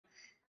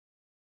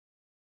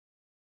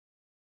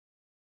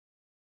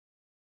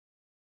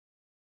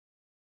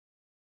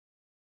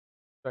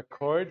The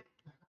chord.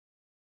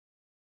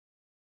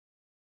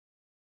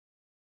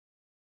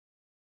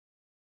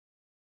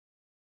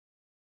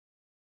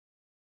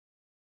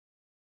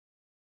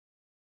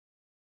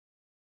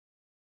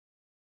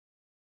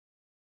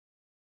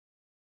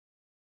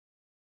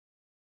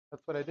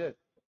 That's what I did.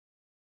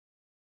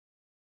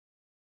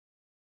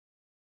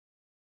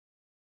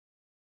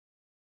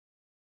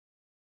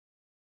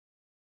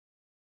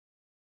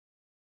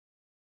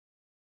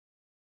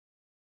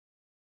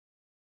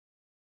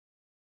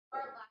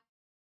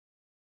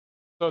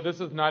 So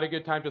this is not a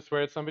good time to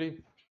swear at somebody?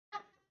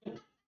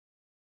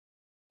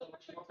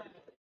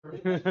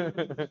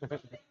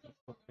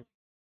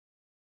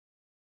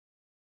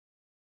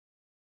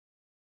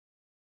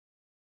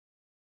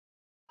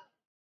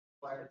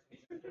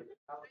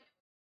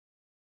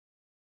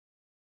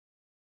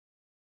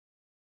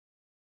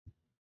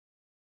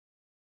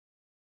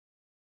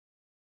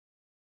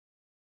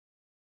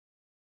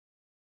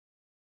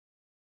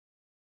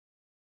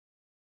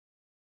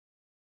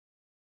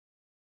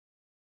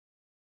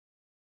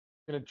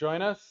 Gonna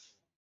join us?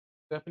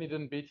 Stephanie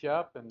didn't beat you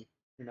up, and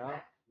you know,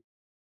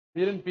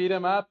 you didn't beat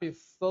him up. He's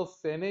still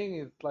sinning.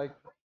 He's like,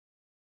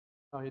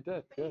 oh, he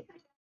did. Good.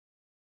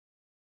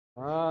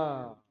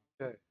 Ah,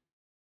 okay.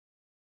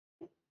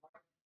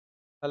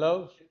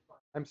 Hello?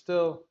 I'm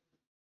still,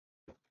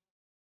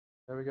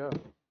 there we go.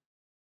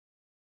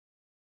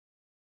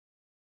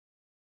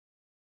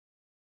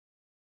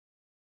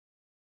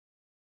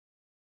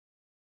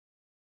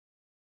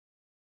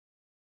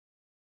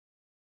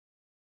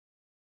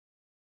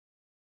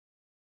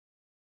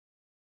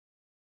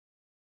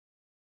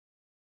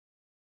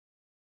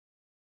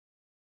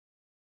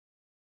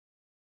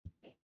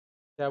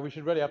 Yeah, we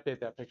should really update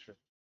that picture.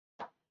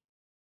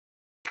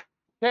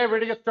 Okay,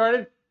 ready to get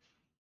started?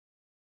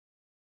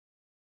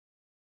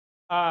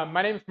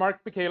 My name is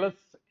Michaelis,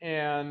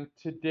 and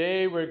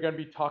today we're going to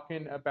be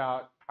talking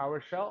about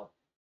PowerShell.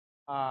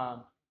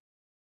 Um,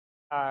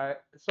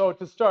 so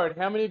to start,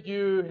 how many of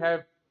you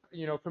have,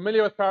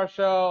 familiar with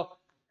PowerShell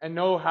and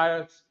know how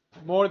to,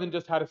 more than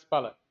just how to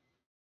spell it?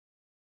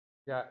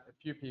 Yeah, a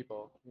few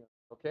people. Yeah.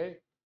 Okay.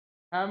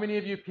 How many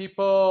of you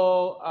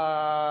people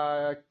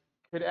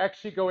could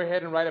actually go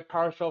ahead and write a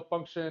PowerShell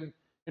function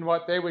in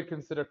what they would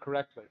consider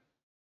correctly?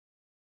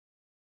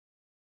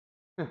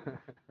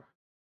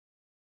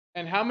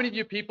 And how many of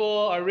you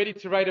people are ready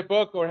to write a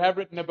book or have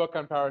written a book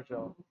on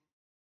PowerShell?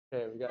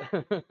 Okay, we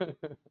got.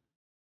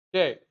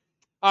 Okay.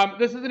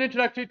 This is an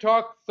introductory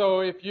talk,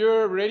 so if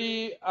you're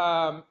already,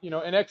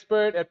 an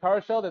expert at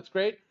PowerShell, that's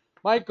great.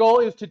 My goal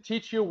is to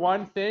teach you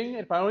one thing.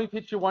 If I only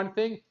teach you one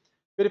thing,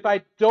 but if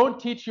I don't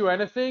teach you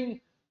anything,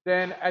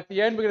 then at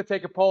the end we're going to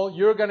take a poll.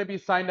 You're going to be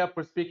signed up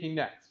for speaking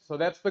next. So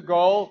that's the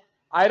goal.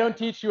 I don't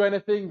teach you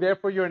anything,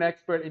 therefore you're an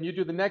expert, and you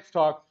do the next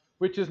talk,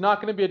 which is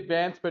not going to be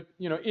advanced, but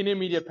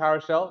intermediate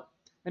PowerShell.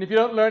 And if you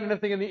don't learn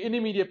anything in the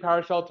intermediate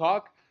PowerShell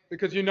talk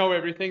because you know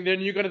everything,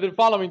 then you're going to do the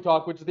following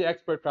talk, which is the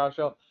expert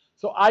PowerShell.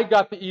 So I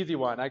got the easy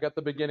one. I got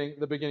the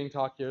beginning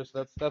talk here.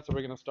 So that's where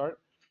we're going to start.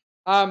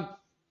 A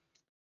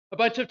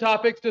bunch of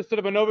topics, just sort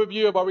of an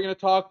overview of what we're going to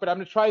talk, but I'm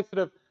going to try sort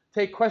of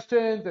take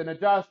questions and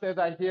adjust as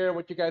I hear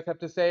what you guys have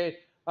to say.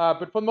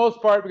 But for the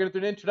most part, we're going to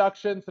do an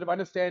introduction, sort of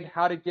understand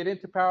how to get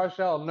into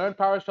PowerShell and learn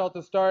PowerShell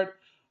to start.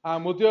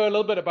 We'll do a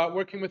little bit about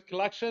working with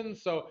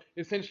collections. So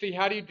essentially,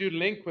 how do you do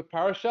link with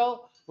PowerShell?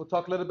 We'll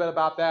talk a little bit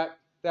about that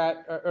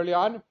early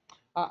on.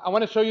 I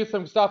want to show you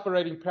some stuff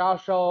relating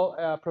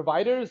PowerShell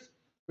providers,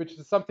 which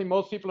is something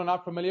most people are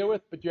not familiar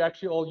with, but you're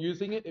actually all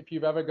using it. If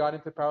you've ever got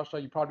into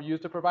PowerShell, you probably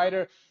used a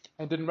provider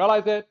and didn't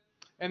realize it.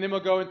 And then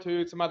we'll go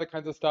into some other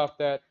kinds of stuff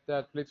that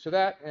relates to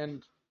that.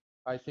 And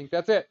I think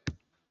that's it.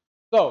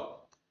 So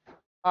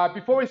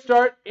before we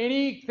start,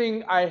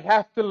 anything I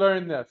have to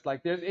learn this.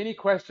 Like there's any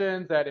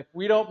questions that if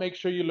we don't make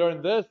sure you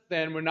learn this,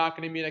 then we're not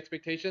going to meet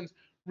expectations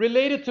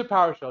related to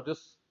PowerShell.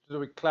 Just so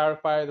we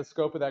clarify the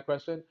scope of that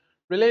question.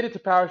 Related to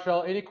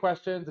PowerShell, any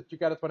questions that you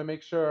guys want to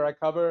make sure I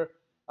cover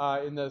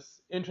in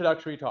this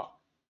introductory talk?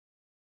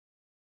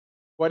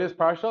 What is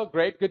PowerShell?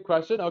 Great, good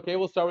question. Okay,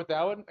 we'll start with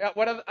that one.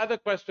 What are other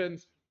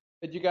questions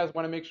that you guys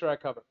want to make sure I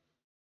cover?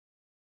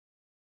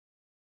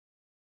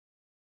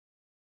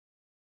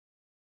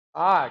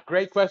 Ah,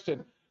 great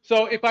question.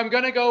 So if I'm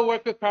going to go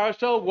work with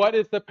PowerShell, what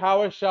is the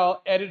PowerShell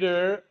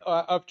editor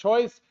of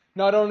choice,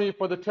 not only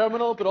for the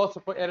terminal, but also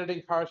for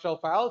editing PowerShell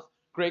files?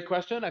 Great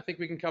question. I think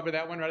we can cover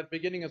that one right at the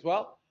beginning as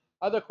well.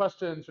 Other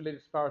questions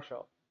related to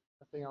PowerShell?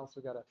 Nothing else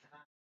we got to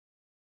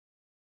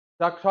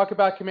talk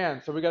about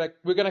commands. So we're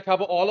gonna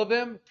cover all of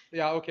them.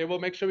 Yeah, okay. We'll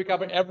make sure we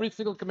cover every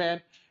single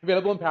command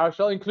available in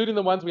PowerShell, including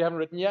the ones we haven't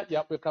written yet.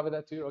 Yep, we'll cover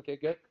that too. Okay,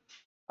 good.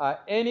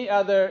 Any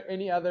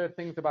other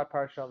things about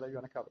PowerShell that you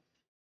want to cover?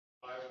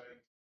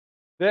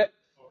 That,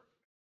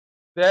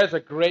 there's a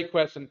great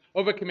question.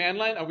 Over command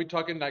line, are we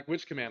talking like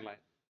which command line?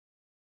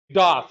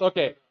 DOS.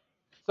 Okay.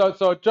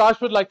 So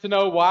Josh would like to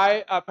know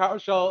why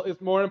PowerShell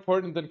is more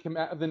important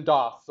than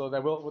DOS. So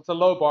that it's a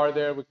low bar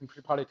there. We can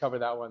probably cover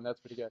that one. That's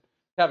pretty good.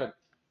 Kevin.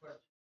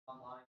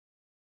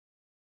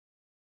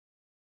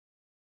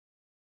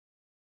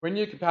 When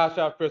you can pass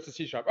out versus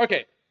C#.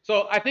 Okay,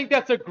 So I think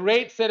that's a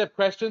great set of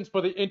questions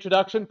for the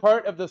introduction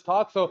part of this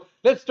talk. So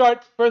let's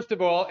start first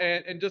of all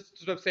and just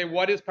sort of say,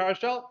 what is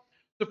PowerShell?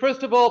 So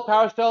first of all,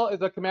 PowerShell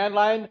is a command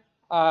line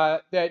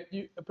a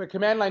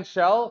command line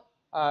shell.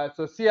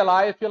 So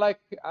CLI, if you like,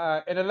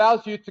 it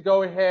allows you to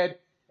go ahead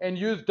and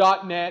use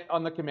 .NET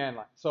on the command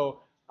line.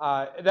 So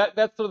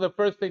that's sort of the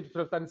first thing to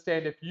sort of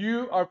understand. If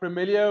you are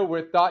familiar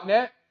with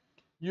 .NET,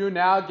 you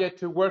now get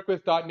to work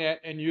with .NET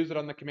and use it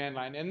on the command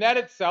line. And that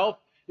itself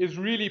is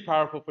really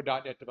powerful for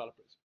 .NET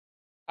developers.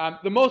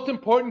 The most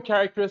important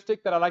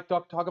characteristic that I like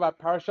to talk about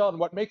PowerShell and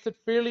what makes it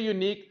fairly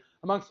unique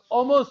amongst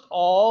almost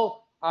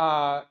all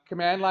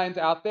command lines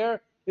out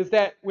there is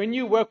that when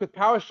you work with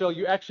PowerShell,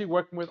 you're actually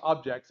working with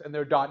objects, and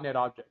they're .NET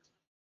objects.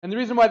 And the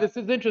reason why this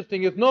is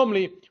interesting is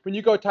normally when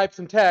you go type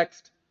some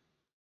text,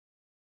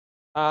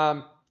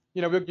 we'll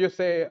just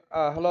say,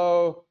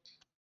 hello,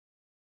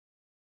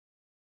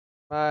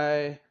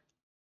 my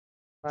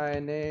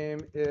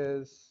name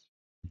is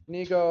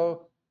Nigo,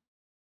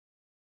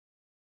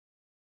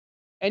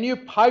 and you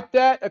pipe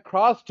that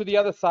across to the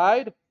other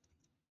side.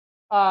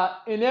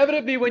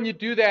 Inevitably, when you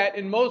do that,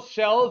 in most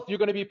shells, you're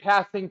going to be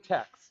passing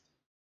text.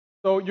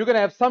 So you're going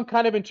to have some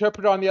kind of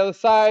interpreter on the other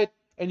side,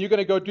 and you're going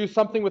to go do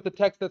something with the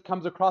text that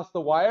comes across the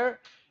wire.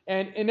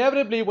 And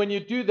inevitably, when you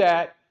do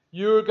that,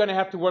 you're going to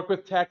have to work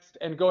with text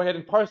and go ahead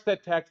and parse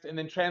that text and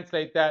then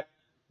translate that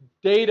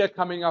data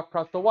coming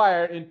across the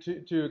wire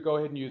to go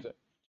ahead and use it.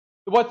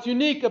 What's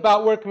unique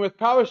about working with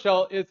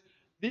PowerShell is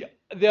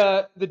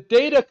the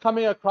data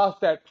coming across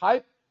that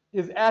pipe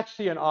is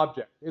actually an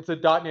object. It's a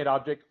 .NET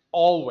object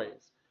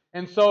always.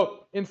 And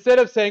so instead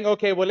of saying,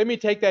 okay, well, let me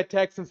take that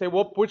text and say,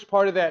 well, which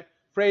part of that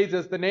phrase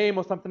is the name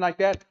or something like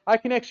that, I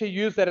can actually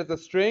use that as a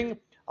string.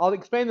 I'll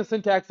explain the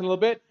syntax in a little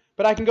bit,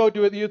 but I can go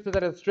use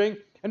that as a string.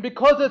 And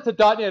because it's a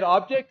 .NET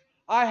object,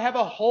 I have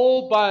a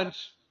whole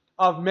bunch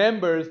of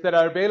members that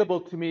are available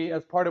to me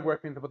as part of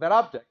working with that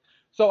object.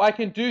 So I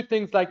can do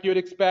things like you'd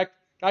expect.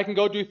 I can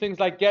go do things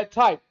like get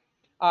type.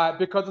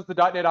 Because it's a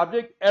 .NET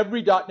object,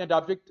 every .NET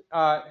object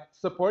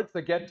supports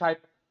the get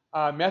type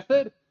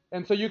method.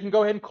 And so you can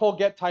go ahead and call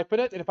get type in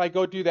it. And if I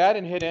go do that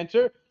and hit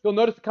enter, you'll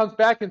notice it comes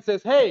back and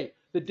says, hey,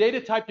 the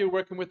data type you're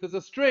working with is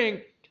a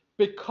string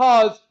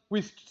because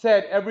we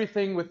said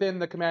everything within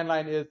the command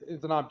line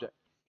is an object.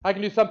 I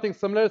can do something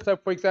similar. So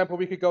for example,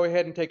 we could go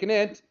ahead and take an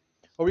int,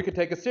 or we could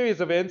take a series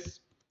of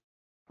ints.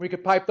 We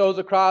could pipe those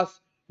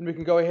across, and we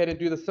can go ahead and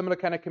do the similar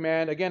kind of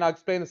command. Again, I'll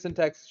explain the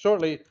syntax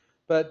shortly,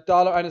 but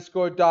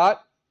 $_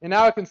 and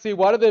now I can see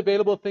what are the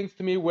available things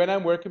to me when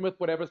I'm working with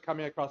whatever's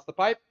coming across the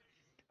pipe.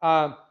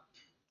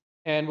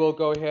 And we'll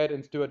go ahead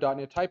and do a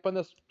 .NET type on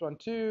this one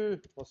too.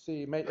 We'll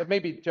see. It may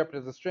be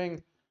interpreted as a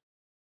string.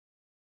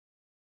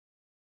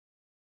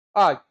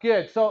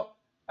 Good. So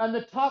on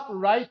the top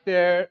right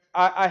there,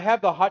 I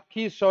have the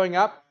hotkeys showing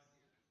up.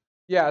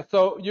 Yeah,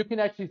 so you can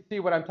actually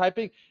see what I'm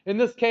typing. In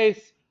this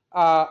case,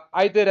 I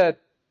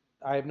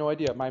have no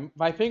idea.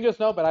 My fingers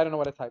know, but I don't know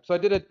what to type. So I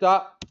did a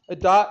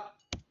dot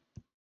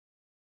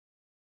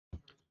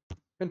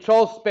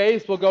control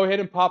space will go ahead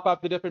and pop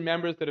up the different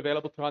members that are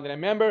available to on that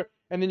member,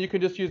 and then you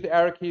can just use the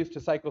arrow keys to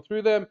cycle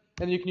through them,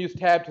 and you can use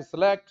tab to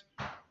select,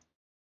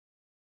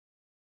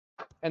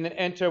 and then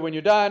enter when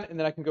you're done, and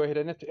then I can go ahead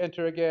and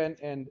enter again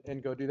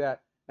and go do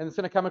that. And it's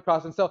going to come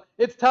across, and so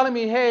it's telling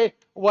me, hey,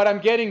 what I'm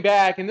getting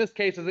back in this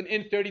case is an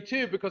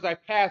int32 because I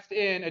passed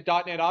in a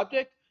 .NET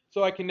object,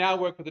 so I can now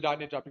work with the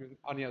 .NET object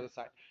on the other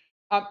side.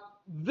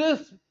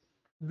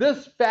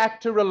 This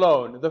factor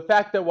alone, the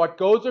fact that what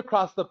goes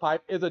across the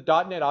pipe is a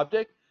 .NET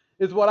object,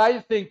 is what I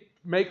think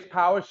makes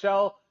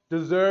PowerShell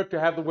deserve to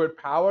have the word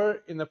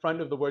power in the front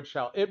of the word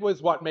shell. It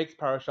was what makes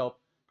PowerShell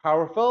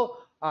powerful,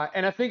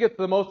 and I think it's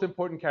the most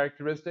important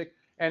characteristic,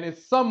 and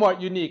is somewhat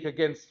unique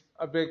against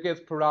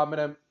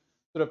predominant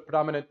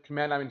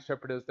command line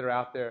interpreters that are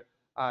out there.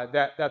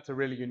 That's a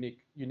really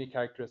unique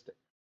characteristic.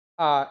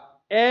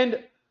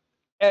 And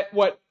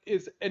what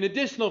is an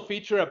additional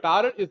feature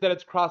about it is that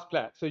it's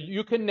cross-plat. So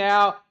you can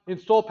now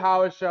install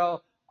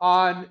PowerShell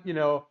on,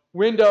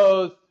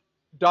 Windows,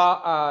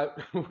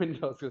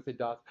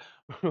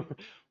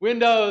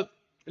 Windows,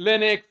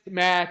 Linux,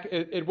 Mac.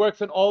 It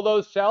works on all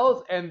those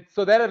shells, and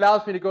so that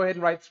allows me to go ahead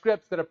and write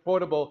scripts that are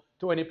portable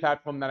to any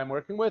platform that I'm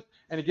working with,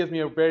 and it gives me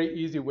a very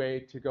easy way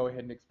to go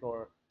ahead and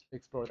explore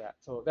that.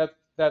 So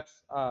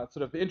that's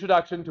sort of the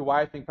introduction to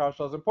why I think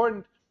PowerShell is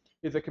important.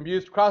 Is it can be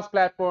used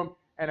cross-platform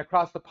and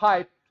across the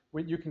pipe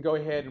when you can go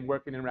ahead and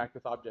work and interact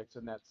with objects,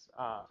 and that's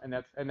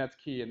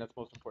key, and that's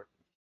most important.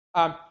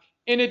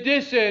 In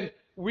addition,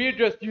 we're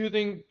just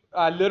using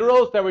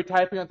literals that we're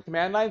typing on the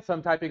command line. So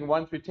I'm typing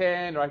 1 through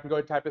 10, or I can go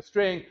and type a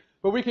string.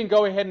 But we can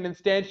go ahead and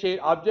instantiate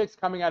objects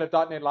coming out of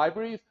 .NET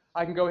libraries.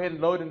 I can go ahead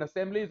and load in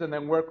assemblies and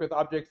then work with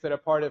objects that are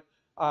part of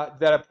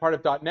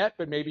 .NET,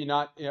 but maybe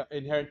not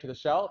inherent to the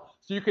shell.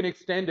 So you can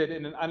extend it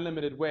in an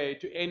unlimited way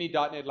to any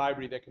 .NET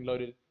library that can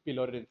be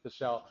loaded into the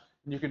shell.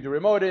 And you can do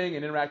remoting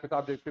and interact with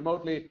objects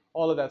remotely.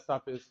 All of that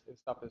stuff is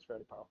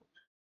fairly powerful.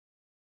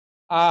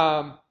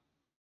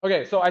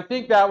 Okay, so I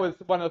think that was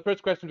one of the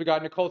first questions we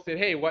got. Nicole said,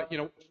 "Hey, what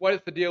is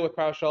the deal with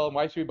PowerShell, and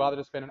why should we bother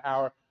to spend an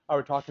hour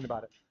we're talking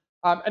about it.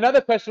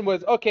 Another question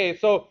was, okay,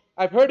 so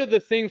I've heard of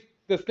this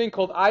thing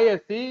called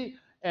ISE,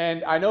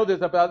 and I know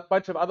there's a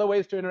bunch of other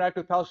ways to interact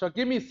with PowerShell.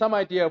 Give me some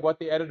idea of what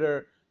the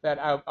editor that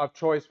of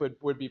choice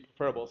would be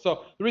preferable.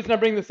 So the reason I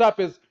bring this up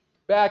is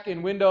back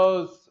in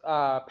Windows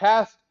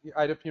Past,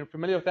 I don't know if you're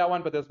familiar with that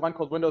one, but there's one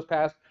called Windows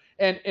Past,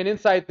 and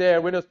inside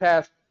there, Windows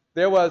Past,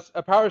 there was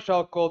a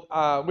PowerShell called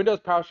Windows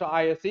PowerShell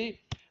ISE.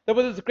 There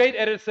was this great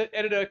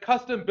editor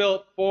custom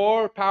built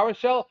for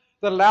PowerShell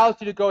that allows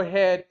you to go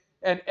ahead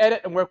and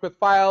edit and work with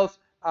files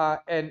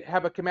and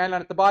have a command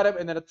line at the bottom,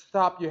 and then at the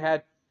top you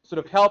had sort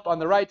of help on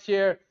the right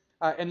here,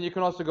 and you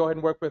can also go ahead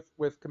and work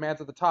with commands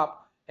at the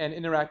top and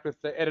interact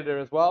with the editor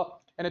as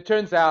well. And it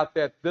turns out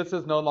that this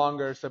is no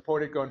longer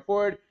supported going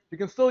forward. You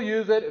can still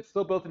use it. It's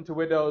still built into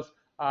Windows,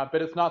 but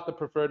it's not the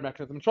preferred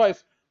mechanism of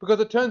choice because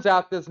it turns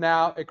out there's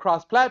now a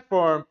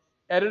cross-platform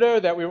editor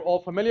that we were all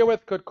familiar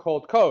with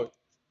called Code.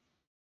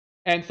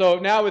 And so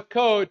now with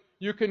Code,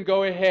 you can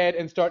go ahead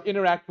and start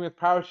interacting with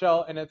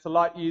PowerShell, and it's a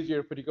lot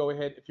easier for you to go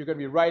ahead, if you're going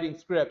to be writing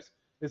scripts,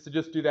 is to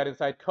just do that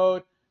inside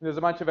Code. And there's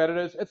a bunch of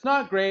editors. It's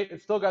not great.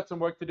 It's still got some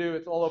work to do.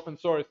 It's all open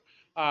source.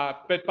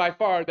 But by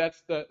far,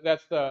 that's the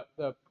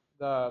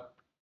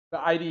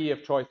IDE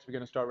of choice if you're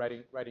going to start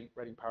writing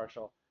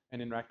PowerShell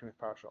and interacting with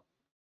PowerShell.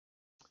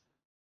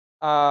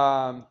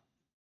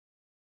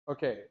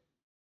 Okay.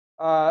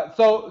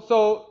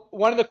 So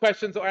one of the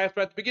questions I asked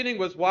right at the beginning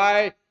was,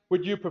 why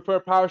would you prefer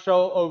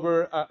PowerShell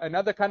over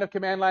another kind of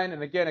command line?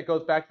 And again, it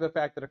goes back to the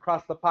fact that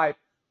across the pipe,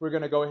 we're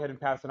going to go ahead and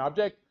pass an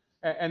object.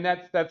 And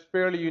that's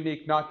fairly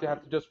unique, not to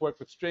have to just work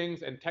with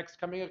strings and text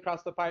coming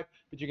across the pipe,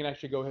 but you can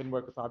actually go ahead and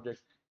work with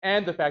objects.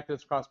 And the fact that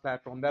it's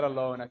cross-platform, that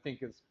alone, I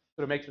think, is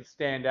sort of makes it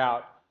stand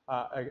out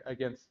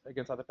against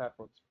other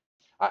platforms.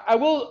 I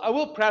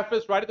will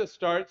preface right at the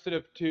start, sort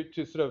of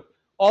to sort of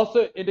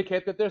also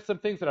indicate that there's some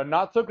things that are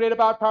not so great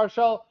about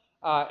PowerShell,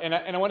 and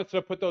I want to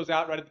sort of put those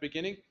out right at the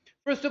beginning.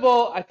 First of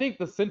all, I think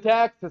the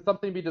syntax has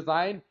something to be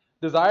desired.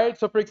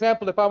 So for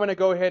example, if I want to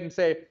go ahead and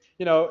say,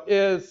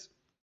 is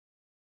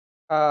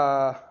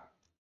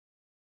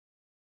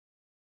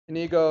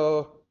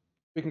inigo,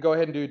 we can go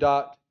ahead and do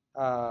dot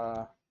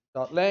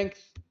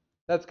length.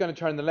 That's going to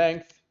turn the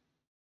length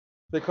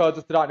because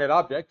it's the .NET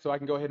object, so I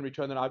can go ahead and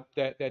return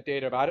that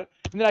data about it.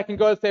 And then I can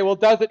go and say, well,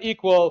 does it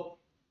equal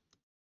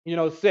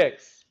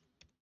 6?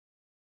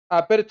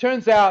 But it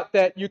turns out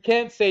that you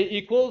can't say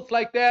equals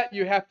like that.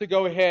 You have to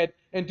go ahead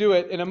and do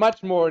it in a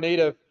much more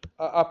native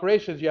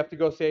operations. You have to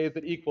go say, is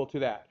it equal to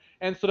that?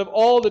 And sort of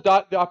all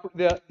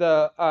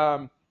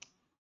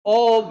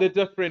all the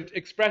different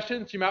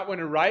expressions you might want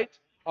to write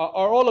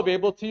are all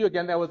available to you.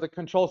 Again, that was a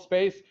control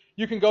space.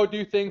 You can go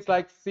do things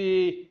like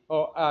see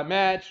or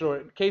match or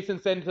case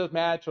insensitive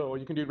match, or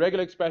you can do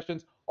regular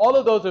expressions. All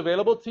of those are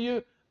available to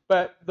you.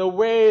 But the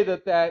way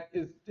that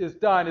is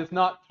done is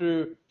not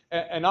through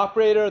an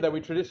operator that we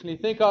traditionally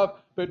think of,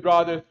 but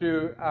rather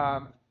through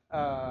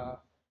a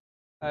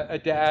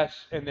dash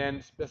and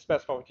then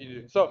specify what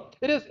you do. So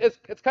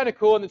it's kind of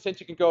cool in the sense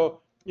you can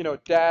go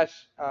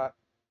dash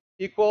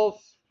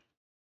equals,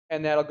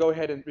 and that'll go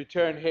ahead and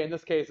return, hey, in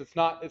this case it's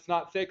not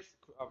 6,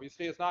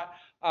 obviously it's not,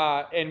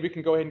 and we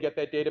can go ahead and get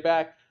that data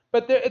back.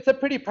 But it's a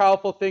pretty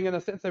powerful thing in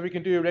the sense that we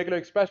can do regular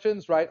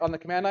expressions right on the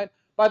command line.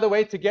 By the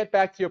way, to get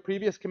back to your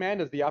previous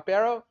command is the up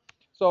arrow.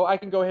 So I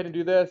can go ahead and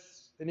do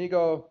this,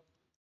 inigo,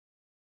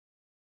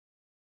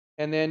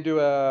 and then do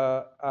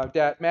a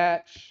dat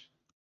match,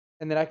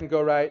 and then I can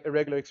go write a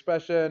regular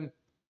expression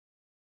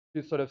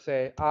to sort of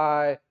say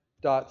I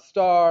dot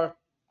star,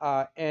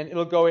 and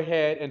it'll go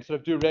ahead and sort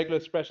of do regular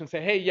expressions,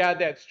 say, hey, yeah,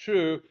 that's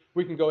true.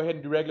 We can go ahead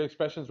and do regular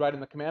expressions right in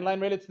the command line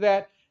related to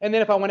that. And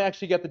then if I want to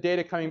actually get the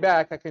data coming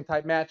back, I can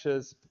type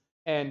matches,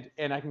 and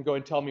I can go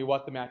and tell me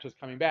what the match is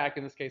coming back.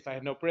 In this case, I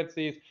had no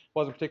parentheses,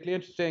 wasn't particularly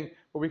interesting,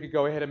 but we could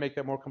go ahead and make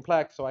that more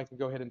complex. So I can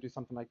go ahead and do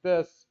something like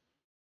this,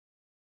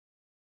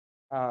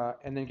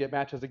 and then get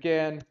matches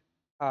again.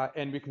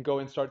 And we can go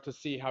and start to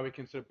see how we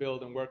can sort of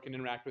build and work and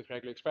interact with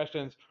regular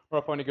expressions. Or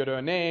if I want to go to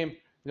a name,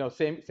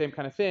 same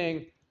kind of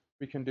thing.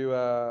 We can do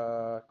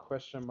a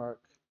question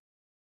mark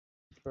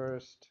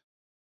first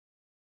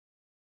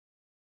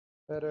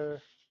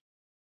letter.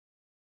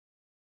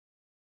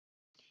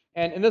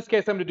 And in this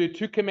case, I'm going to do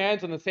 2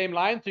 commands on the same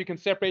line. So you can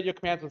separate your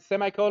commands with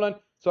semicolon.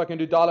 So I can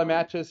do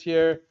 $matches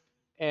here,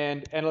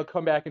 and it'll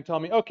come back and tell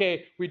me,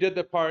 okay, we did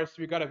the parse,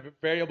 we got a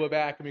variable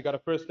back, and we got a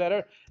first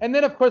letter. And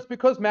then, of course,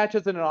 because match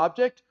is an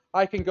object,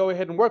 I can go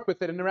ahead and work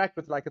with it, interact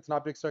with it like it's an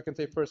object, so I can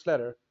say first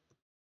letter.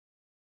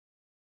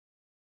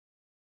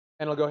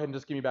 And it'll go ahead and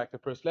just give me back the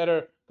first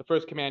letter. The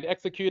first command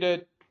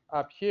executed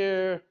up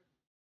here.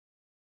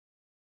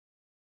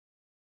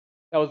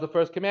 That was the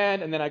first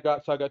command, and then I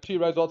got 2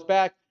 results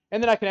back.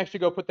 And then I can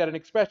actually go put that in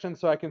expression,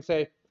 so I can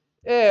say,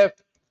 if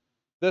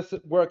this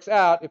works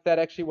out, if that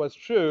actually was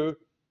true,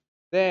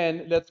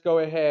 then let's go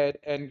ahead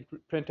and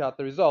print out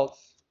the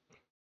results.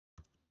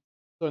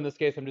 So in this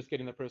case, I'm just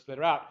getting the first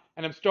letter out.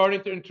 And I'm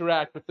starting to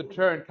interact with the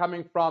turn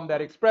coming from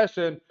that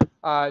expression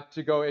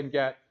to go and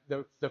get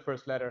the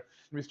first letter.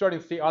 And we're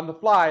starting to see on the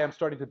fly, I'm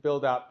starting to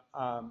build up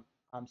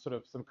sort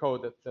of some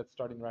code that's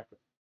starting to interact with.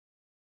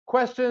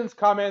 Questions,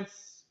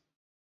 comments,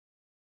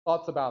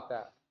 thoughts about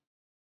that?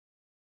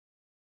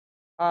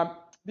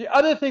 The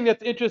other thing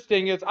that's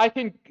interesting is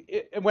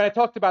when I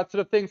talked about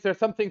sort of things, there's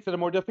some things that are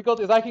more difficult,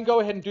 is I can go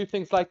ahead and do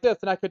things like this,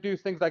 and I could do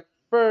things like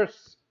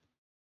first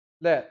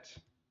let,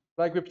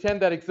 like we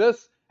pretend that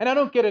exists, and I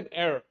don't get an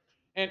error.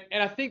 And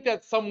I think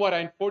that's somewhat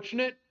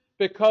unfortunate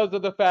because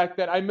of the fact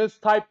that I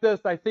mistyped this,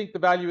 I think the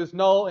value is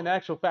null, in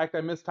actual fact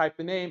I mistyped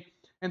the name.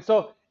 And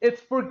so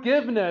its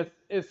forgiveness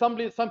is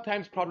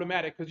sometimes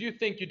problematic because you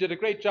think you did a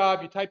great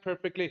job, you typed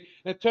perfectly,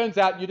 and it turns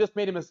out you just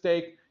made a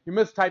mistake, you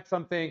mistyped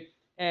something,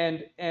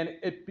 and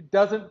it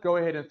doesn't go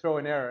ahead and throw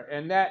an error.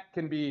 And that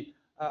can be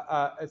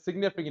a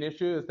significant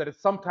issue, is that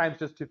it's sometimes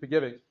just too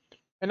forgiving.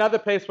 Another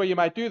place where you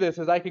might do this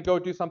is I could go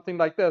do something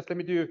like this. Let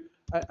me do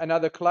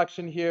another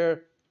collection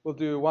here. We'll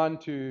do 1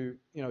 to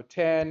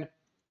 10.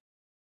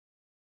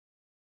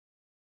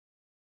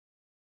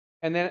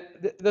 And then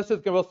this is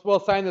we'll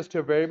assign this to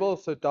a variable.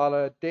 So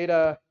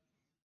 $data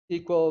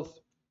equals.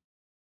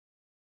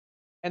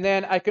 And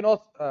then I can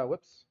also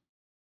whoops.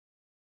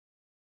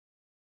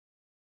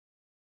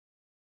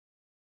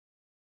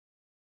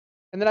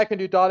 And then I can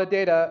do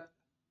 $data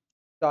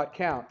dot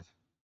count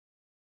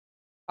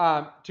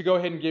to go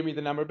ahead and give me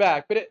the number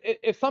back. But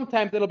it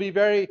sometimes it'll be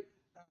very,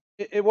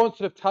 it won't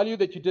sort of tell you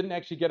that you didn't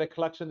actually get a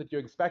collection that you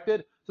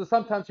expected. So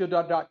sometimes you'll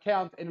dot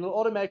count, and it'll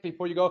automatically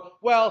for you go,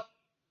 well,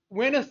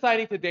 when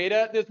assigning to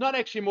data, there's not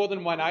actually more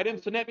than one item,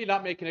 so let me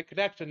not make it a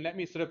connection. Let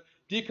me sort of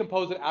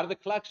decompose it out of the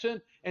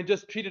collection and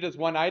just treat it as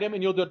one item,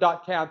 and you'll do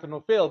dot count, and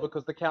it'll fail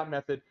because the count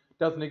method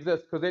doesn't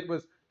exist, because it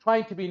was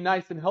trying to be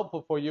nice and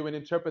helpful for you and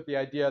interpret the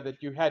idea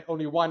that you had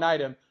only one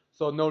item,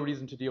 so no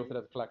reason to deal with it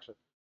as a collection.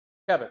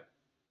 Kevin.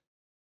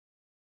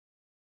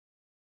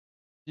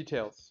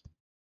 Details.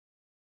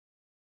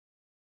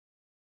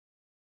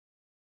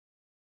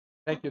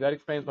 Thank you. That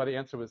explains why the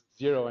answer was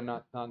 0 and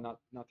not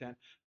 10.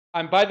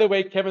 By the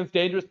way, Kevin's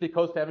dangerously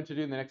close to having to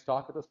do in the next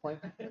talk at this point.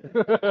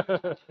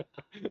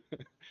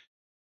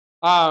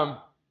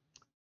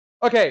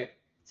 Okay,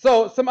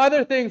 so some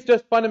other things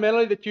just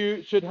fundamentally that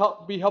you should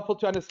be helpful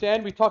to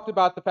understand. We talked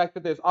about the fact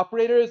that there's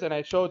operators, and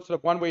I showed sort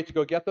of one way to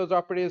go get those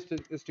operators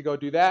is to go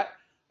do that.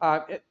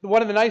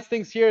 One of the nice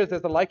things here is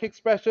there's a like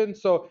expression.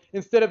 So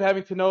instead of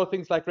having to know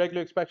things like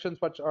regular expressions,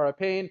 which are a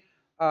pain,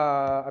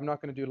 I'm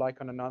not going to do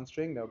like on a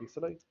non-string. That would be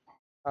silly.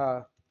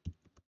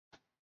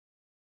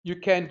 You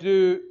can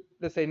do,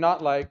 let's say,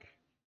 not like.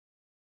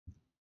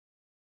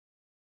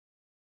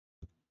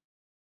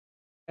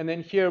 And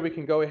then here we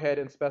can go ahead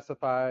and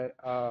specify,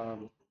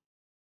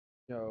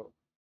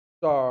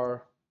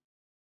 star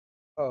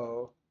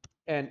O.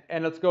 And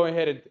let's go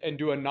ahead and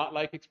do a not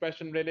like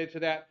expression related to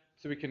that.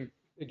 So we can,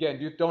 again,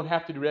 you don't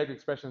have to do regular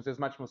expressions. There's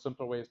much more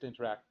simpler ways to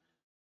interact.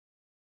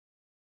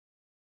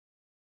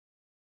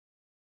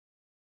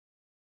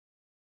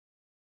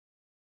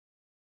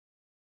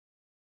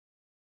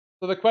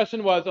 So the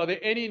question was, are there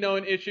any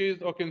known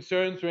issues or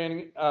concerns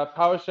running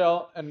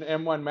PowerShell and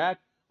M1 Mac?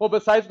 Well,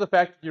 besides the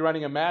fact that you're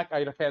running a Mac,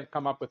 I can't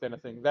come up with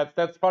anything.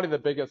 That's probably the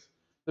biggest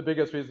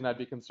reason I'd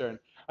be concerned.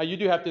 You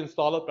do have to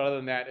install it, but other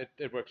than that,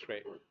 it works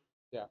great.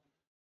 Yeah.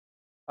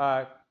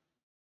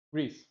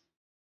 Reese.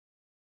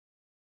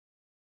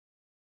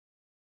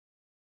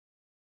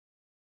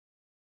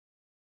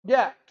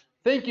 Yeah,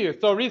 thank you.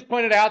 So Reese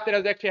pointed out that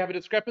I actually have a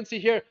discrepancy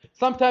here.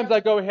 Sometimes I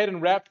go ahead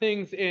and wrap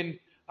things in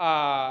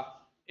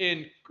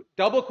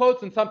double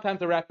quotes, and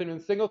sometimes I wrap them in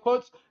single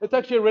quotes. It's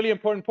actually a really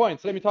important point.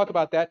 So let me talk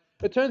about that.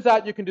 It turns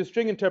out you can do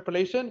string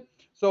interpolation.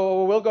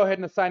 So we'll go ahead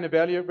and assign a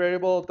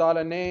variable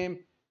 $name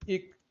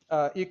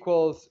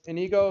equals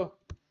Inigo.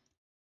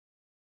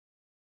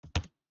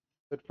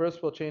 But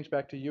first we'll change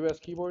back to US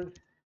keyboard.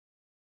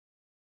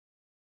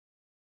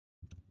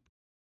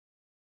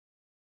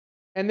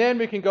 And then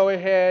we can go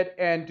ahead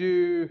and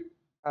do,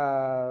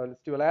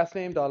 let's do a last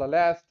name,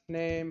 $last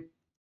name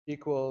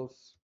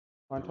equals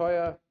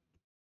Montoya.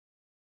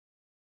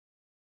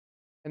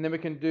 And then we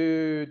can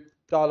do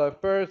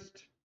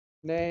 $first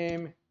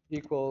name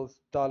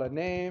equals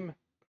 $name.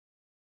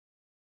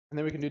 And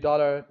then we can do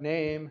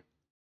 $name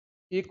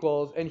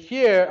equals, and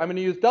here I'm going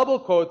to use double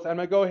quotes. I'm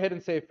going to go ahead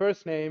and say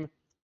first name,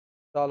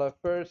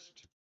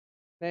 $first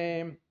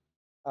name,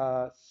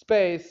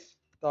 space,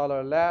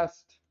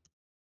 $last.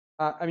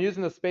 I'm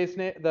using the space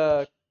name,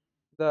 the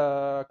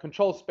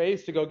control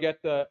space to go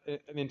get the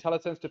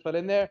IntelliSense to put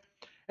in there.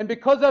 And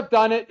because I've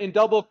done it in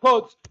double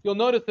quotes, you'll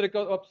notice that it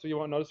goes, oops, so you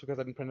won't notice because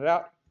I didn't print it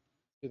out.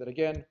 Do that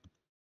again.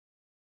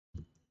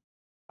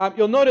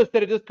 You'll notice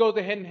that it just goes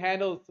ahead and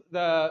handles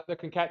the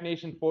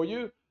concatenation for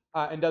you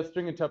and does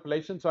string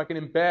interpolation, so I can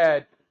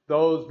embed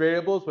those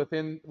variables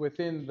within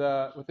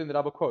the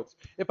double quotes.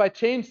 If I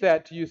change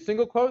that to use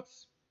single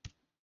quotes,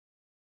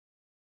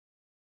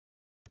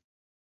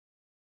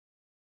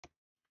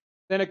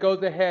 then it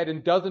goes ahead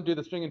and doesn't do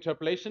the string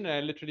interpolation, and I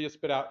literally just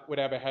spit out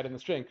whatever I had in the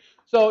string.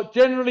 So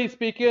generally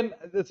speaking,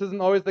 this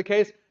isn't always the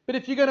case, but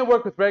if you're going to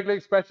work with regular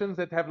expressions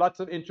that have lots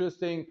of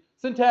interesting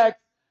syntax,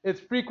 it's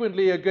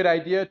frequently a good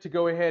idea to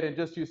go ahead and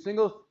just use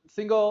single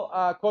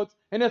quotes.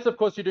 And yes, of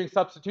course, you're doing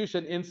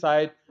substitution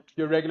inside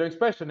your regular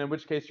expression, in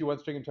which case you want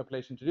string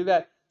interpolation to do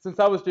that. Since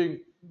I was doing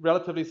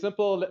relatively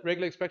simple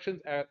regular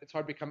expressions, it's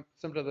hard to become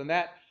simpler than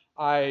that.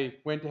 I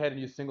went ahead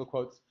and used single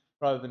quotes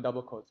rather than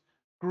double quotes.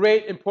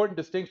 Great, important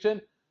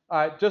distinction.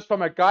 Just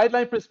from a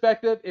guideline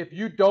perspective, if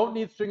you don't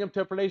need string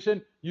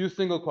interpolation, use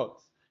single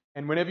quotes.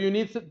 And whenever you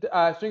need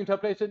string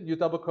interpolation, use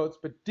double quotes,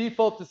 but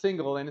default to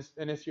single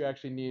unless you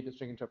actually need a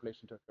string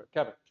interpolation to occur.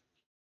 Kevin.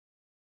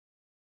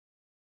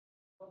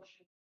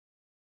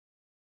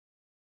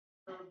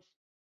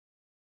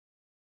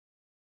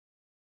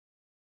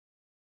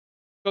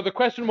 So the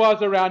question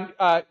was around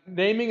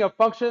naming of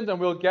functions, and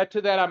we'll get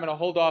to that. I'm going to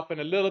hold off in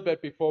a little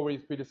bit before we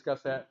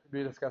discuss that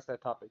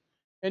topic.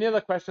 Any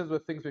other questions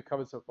with things we've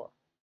covered so far?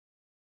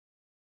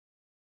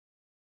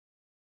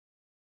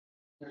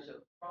 There's a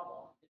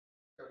problem.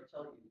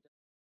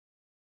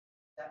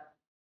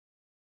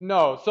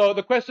 No. So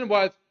the question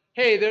was,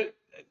 hey,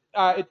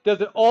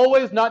 does it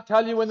always not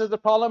tell you when there's a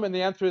problem? And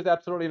the answer is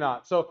absolutely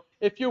not. So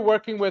if you're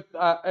working with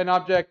an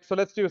object, so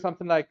let's do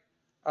something like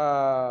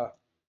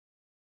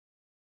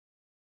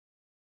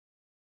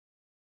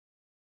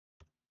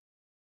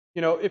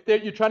if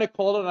you're trying to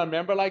call it on a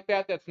member like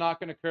that, that's not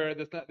going to occur.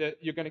 That's not that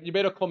you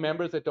better call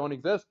members that don't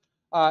exist.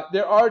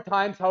 There are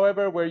times,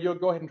 however, where you'll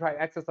go ahead and try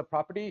to access a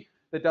property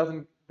that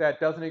doesn't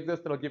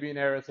exist. It'll give you an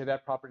error and say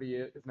that property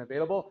isn't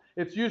available.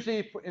 It's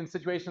usually in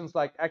situations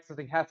like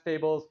accessing hash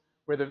tables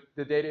where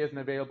the data isn't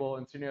available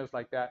and scenarios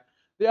like that.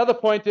 The other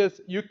point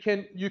is you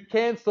can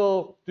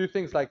still do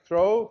things like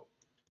throw.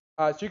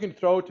 So you can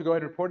throw to go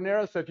ahead and report an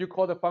error. So if you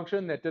call the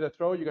function that did a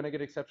throw, you're going to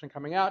get an exception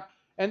coming out.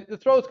 And the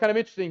throw is kind of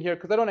interesting here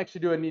because I don't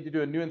actually need to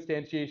do a new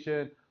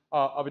instantiation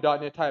of a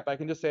 .NET type. I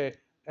can just say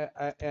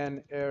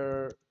an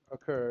error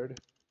occurred,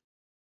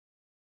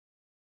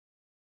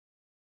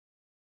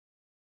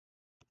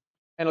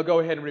 and it'll go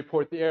ahead and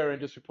report the error and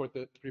just report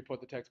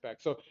the text back.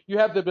 So you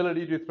have the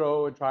ability to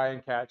throw and try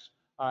and catch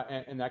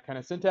and that kind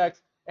of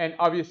syntax. And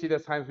obviously,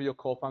 there's times where you'll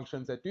call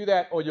functions that do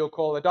that, or you'll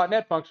call a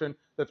 .NET function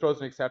that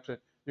throws an exception.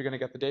 You're going to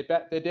get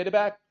the data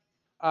back.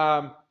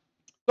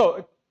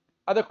 So,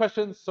 other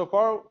questions so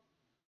far?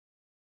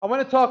 I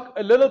want to talk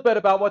a little bit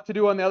about what to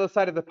do on the other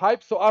side of the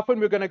pipe. So often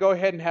we're going to go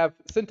ahead and have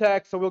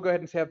syntax. So we'll go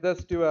ahead and have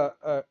this do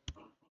a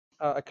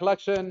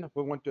collection.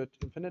 We won't do it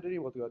to infinity.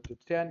 We'll go to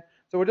 10.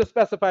 So we'll just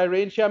specify a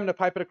range here. I'm going to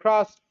pipe it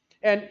across.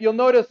 And you'll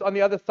notice on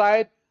the other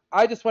side,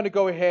 I just want to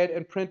go ahead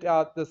and print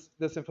out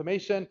this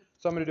information.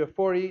 So I'm going to do a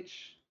for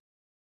each.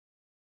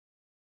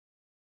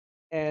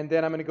 And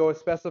then I'm going to go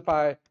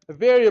specify a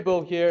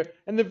variable here.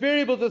 And the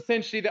variable is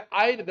essentially the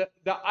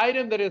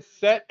item that is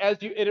set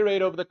as you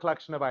iterate over the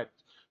collection of items.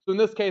 So in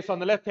this case, on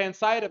the left-hand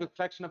side, I have a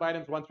collection of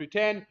items 1 through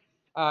 10.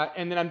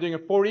 And then I'm doing a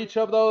for each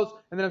of those.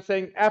 And then I'm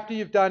saying after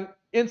you've done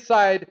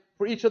inside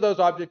for each of those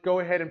objects,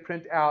 go ahead and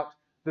print out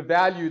the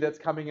value that's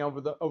coming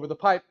over the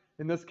pipe.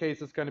 In this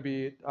case, it's going to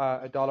be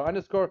a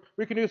 $_.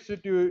 We can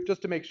do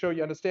just to make sure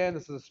you understand.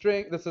 This is a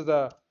string. This is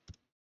a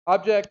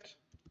object.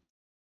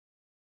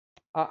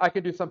 I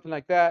can do something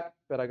like that,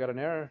 but I got an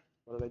error.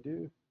 What did I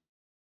do?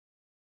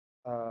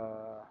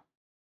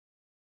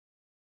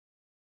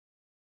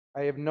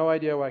 I have no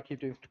idea why I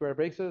keep doing square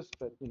braces,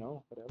 but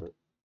whatever.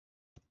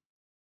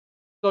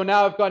 So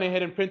now I've gone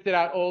ahead and printed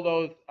out all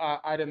those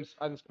items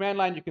on this command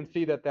line. You can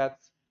see that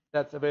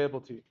that's available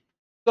to you.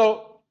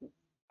 So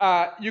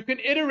you can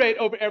iterate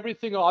over every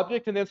single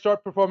object and then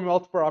start performing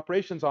multiple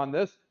operations on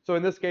this. So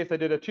in this case, I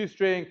did a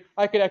toString.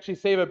 I could actually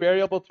save a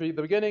variable to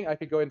the beginning. I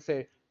could go and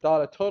say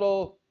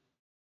 $total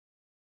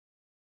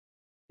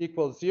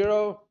equals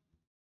 0.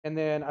 And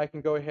then I can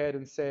go ahead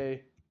and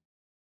say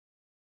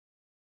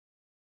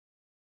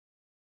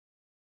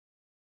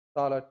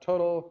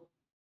 $total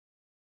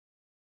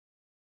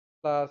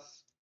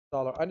plus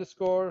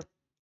 $_.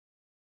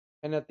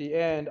 And at the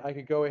end, I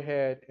could go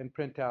ahead and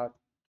print out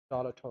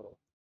 $total.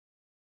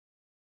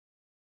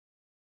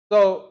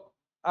 So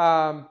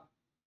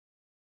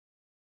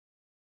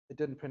it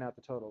didn't print out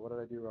the total. What did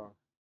I do wrong?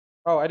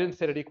 Oh, I didn't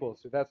set it equals,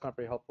 so that's not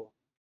very helpful.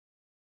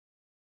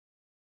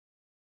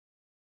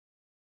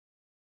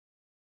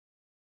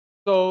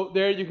 So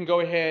there you can go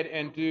ahead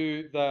and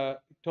do the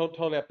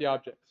totally up the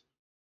objects.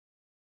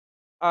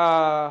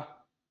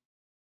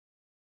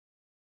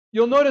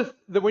 You'll notice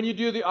that when you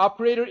do the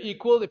operator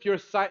equals, if you're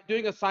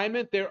doing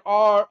assignment, there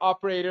are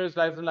operators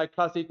like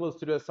plus equals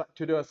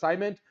to do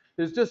assignment.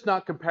 There's just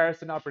not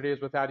comparison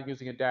operators without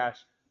using a dash,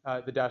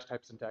 the dash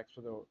type syntax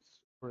for those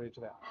related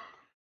to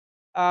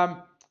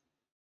that.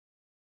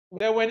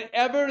 Then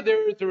whenever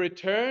there is a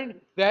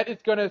return, that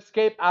is going to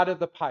escape out of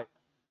the pipe.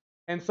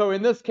 And so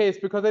in this case,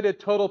 because I did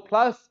total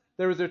plus,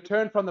 there was a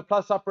return from the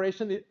plus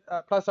operation,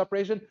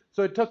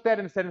 So it took that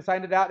and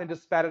signed it out and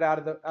just spat it out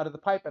of the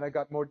pipe, and I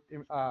got more.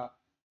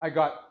 I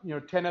got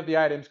 10 of the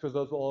items because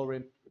those were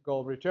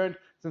all returned.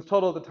 Since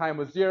total at the time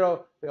was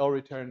 0, they all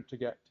returned to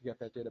get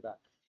that data back.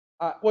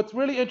 What's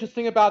really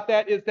interesting about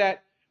that is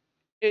that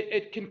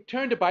it can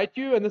turn to bite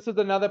you, and this is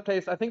another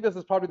place. I think this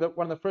is probably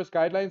one of the first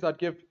guidelines I'd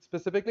give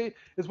specifically,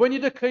 is when you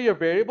declare your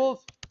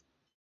variables,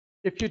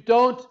 if you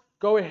don't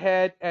go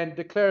ahead and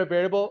declare a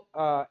variable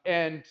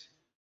and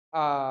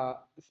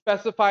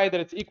specify that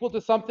it's equal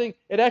to something,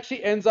 it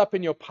actually ends up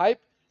in your pipe,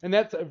 and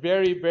that's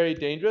very, very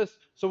dangerous.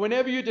 So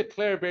whenever you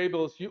declare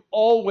variables, you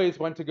always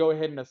want to go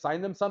ahead and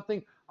assign them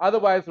something.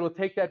 Otherwise, it will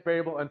take that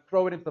variable and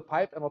throw it into the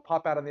pipe, and it will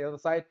pop out on the other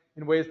side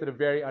in ways that are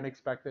very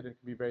unexpected and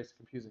can be very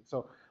confusing.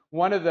 So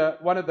one of the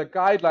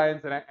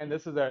guidelines, and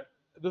this is a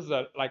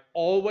like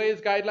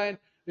always guideline,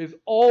 is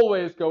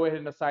always go ahead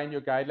and assign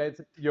your guidelines,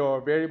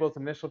 your variables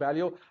initial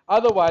value.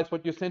 Otherwise,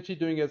 what you're essentially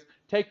doing is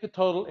take the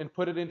total and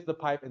put it into the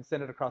pipe and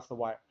send it across the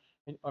wire.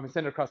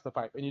 Send it across the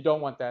pipe, and you don't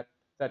want that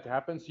to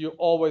happen. So you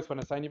always want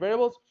to assign your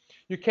variables.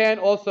 You can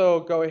also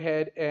go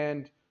ahead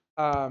and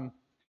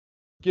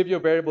give your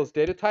variables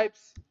data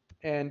types,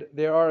 and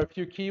there are a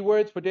few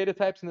keywords for data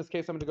types. In this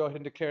case, I'm going to go ahead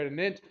and declare it an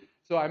int.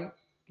 So I'm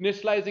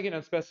initializing it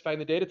and specifying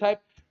the data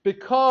type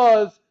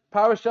because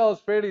PowerShell is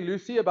fairly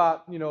loosey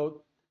about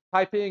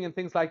typing and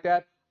things like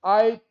that.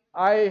 I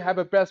have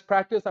a best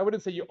practice. I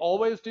wouldn't say you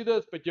always do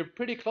this, but you're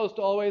pretty close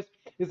to always.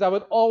 Is I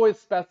would always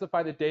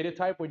specify the data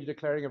type when you're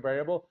declaring a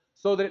variable,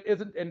 so that it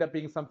isn't end up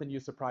being something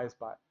you're surprised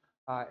by.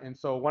 And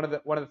so one of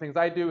the things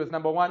I do is,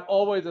 number one,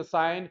 always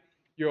assign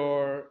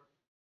your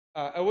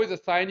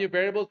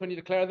variables when you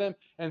declare them,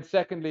 and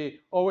secondly,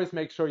 always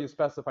make sure you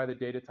specify the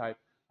data type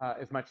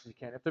as much as you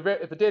can. If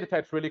the data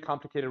type's really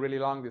complicated, really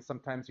long, then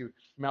sometimes you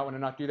might want to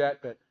not do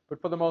that, but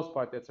for the most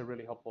part, that's a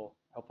really helpful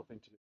thing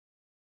to do.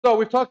 So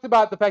we've talked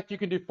about the fact you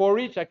can do for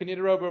each. I can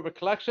iterate over a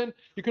collection.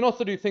 You can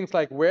also do things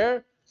like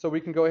where. So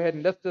we can go ahead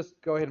and let's just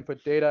go ahead and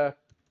put data.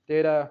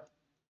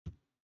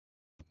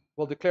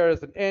 We'll declare it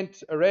as an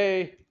int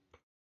array,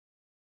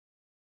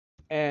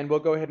 and we'll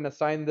go ahead and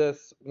assign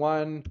this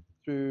 1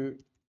 through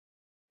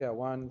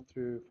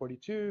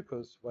 42,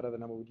 because what other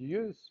number would you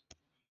use?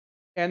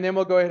 And then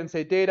we'll go ahead and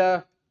say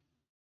data,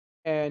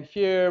 and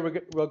here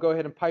we'll go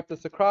ahead and pipe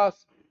this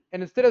across.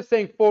 And instead of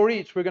saying for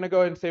each, we're going to go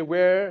ahead and say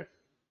where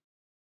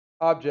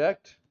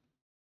object.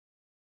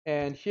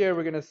 And here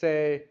we're going to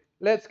say,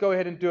 let's go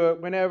ahead and do it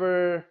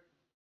whenever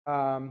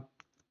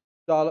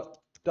dollar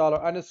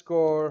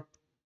underscore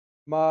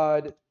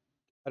mod,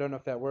 I don't know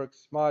if that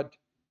works, mod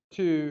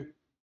 2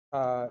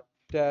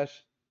 dash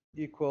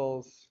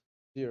equals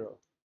 0.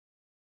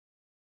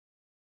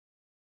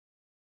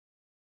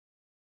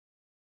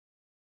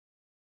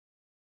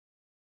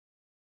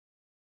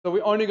 So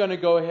we're only going to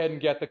go ahead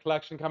and get the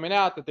collection coming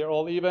out, that they're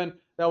all even.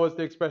 That was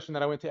the expression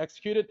that I went to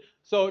execute it.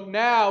 So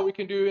now we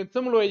can do, in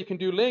similar way, you can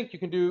do link, you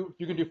can do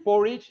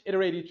for each,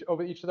 iterate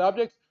over each of the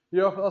objects.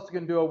 You also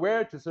can do a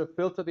where to sort of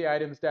filter the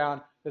items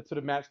down that sort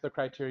of match the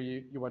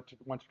criteria you want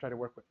to try to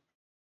work with.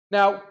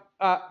 Now,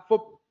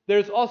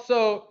 there's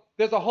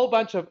a whole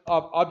bunch of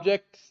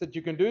objects that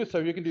you can do. So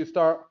you can do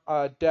star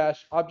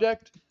dash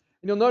object,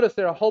 and you'll notice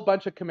there are a whole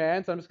bunch of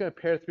commands. I'm just going to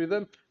pair through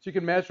them. So you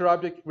can measure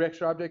object,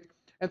 register object,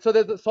 and so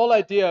there's this whole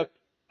idea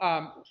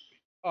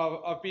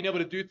of being able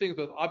to do things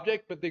with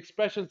object, but the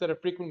expressions that are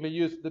frequently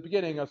used at the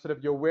beginning are sort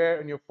of your where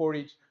and your for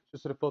each to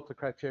sort of filter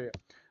criteria.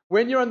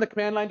 When you're on the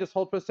command line, just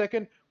hold for a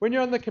second. When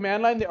you're on the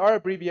command line, there are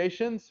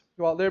abbreviations.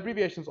 Well, there are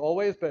abbreviations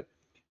always, but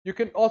you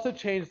can also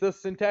change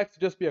this syntax to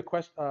just be a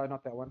question,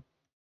 not that one.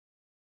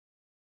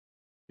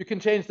 You can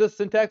change this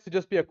syntax to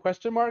just be a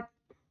question mark.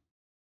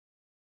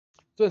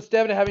 So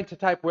instead of having to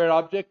type where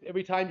object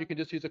every time, you can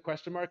just use a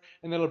question mark,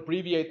 and it'll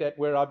abbreviate that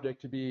where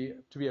object to be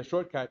a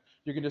shortcut.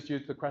 You can just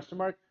use the question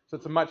mark, so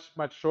it's a much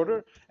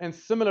shorter. And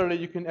similarly,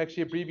 you can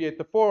actually abbreviate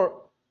the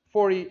for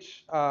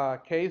each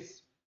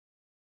case,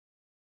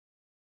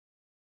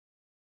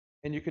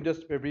 and you can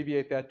just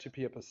abbreviate that to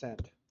be a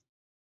 %.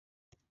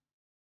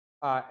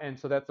 And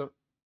so that's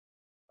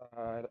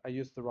I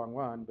used the wrong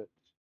one, but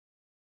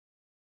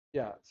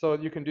yeah. So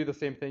you can do the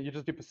same thing. You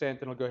just do %, and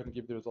it'll go ahead and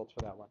give the results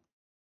for that one.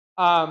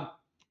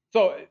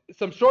 So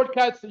some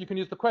shortcuts, you can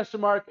use the question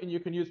mark, and you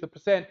can use the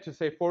 % to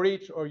say for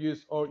each, or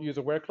use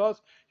a where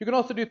clause. You can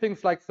also do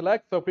things like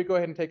select. So if we go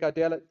ahead and take our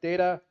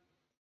data,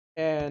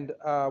 and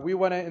we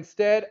want to,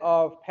 instead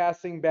of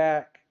passing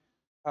back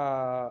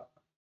the,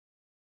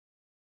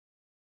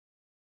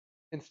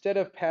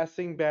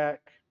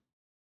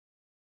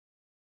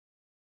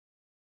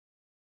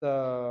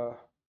 I'm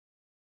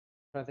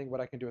trying to think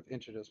what I can do with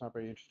integers. It's not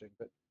very interesting,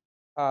 but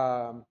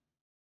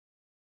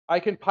I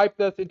can pipe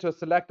this into a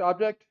select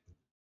object.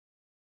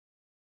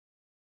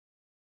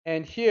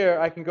 And here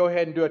I can go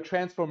ahead and do a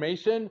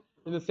transformation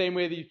in the same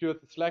way that you do with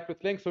the select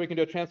with link. So we can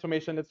do a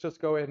transformation. Let's just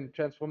go ahead and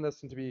transform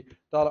this into be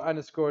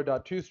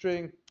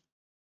 $_.toString.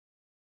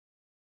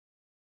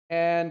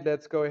 And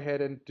let's go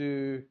ahead and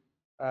do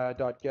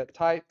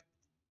 .getType.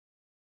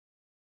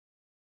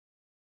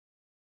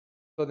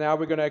 So now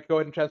we're going to go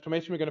ahead and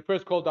transformation. We're going to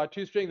first call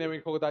 .toString, then we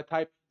call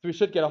 .type. So we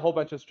should get a whole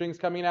bunch of strings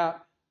coming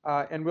out.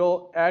 And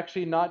we'll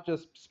actually not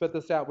just spit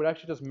this out. We'll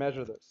actually just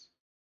measure this.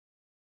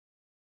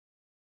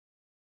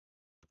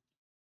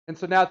 And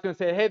so now it's going to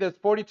say, hey, there's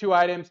 42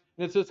 items,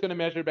 and it's just going to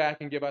measure back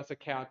and give us a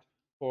count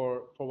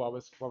for what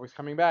was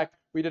coming back.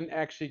 We didn't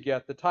actually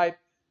get the type,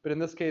 but in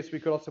this case, we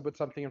could also put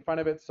something in front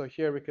of it. So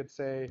here we could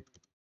say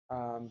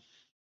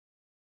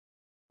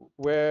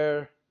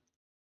where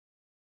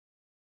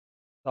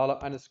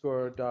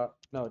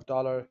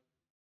 $_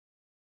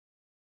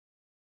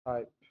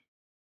 type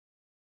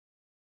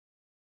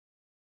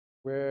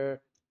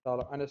where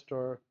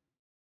 $_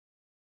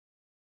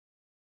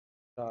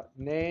 dot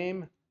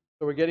name.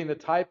 So we're getting the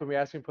type and we're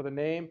asking for the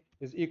name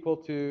is equal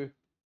to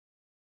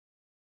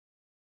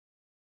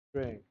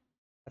string.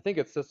 I think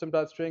it's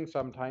system.string, so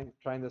I'm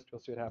trying this,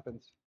 we'll see what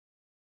happens.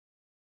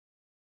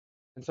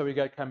 And so we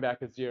got come back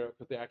as 0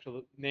 because the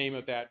actual name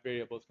of that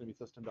variable is going to be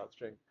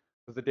system.string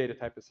because the data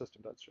type is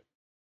system.string.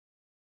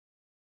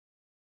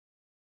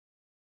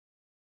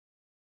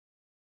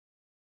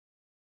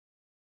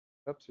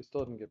 Oops, we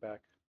still didn't get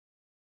back.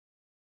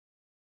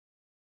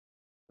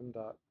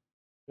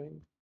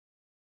 System.string.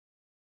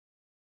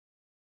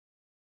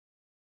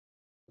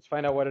 Let's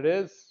find out what it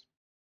is.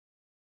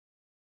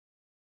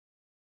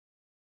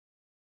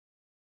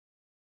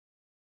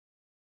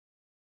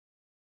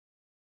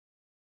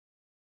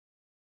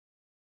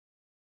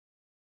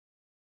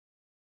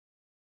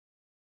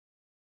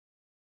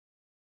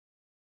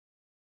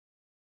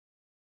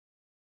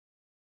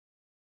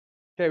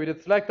 Okay, we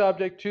did select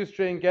object,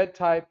 toString, get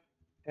type,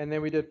 and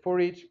then we did for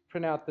each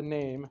print out the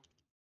name,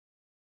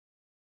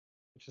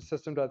 which is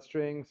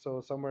system.string.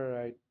 So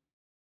somewhere I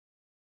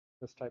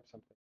mistyped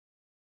something.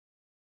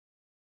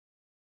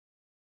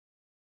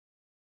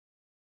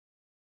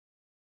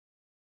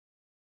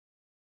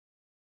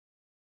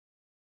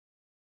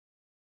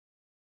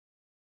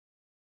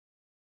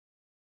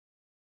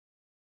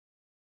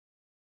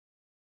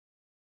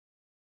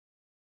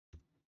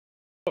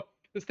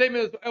 The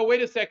statement is, oh,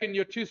 wait a second,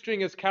 your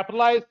toString is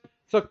capitalized.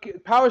 So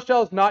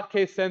PowerShell is not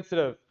case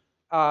sensitive.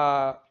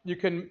 You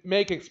can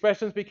make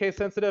expressions be case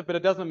sensitive, but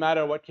it doesn't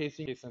matter what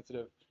casing is case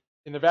sensitive.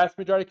 In the vast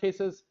majority of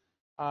cases,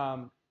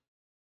 there's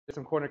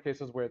some corner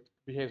cases where it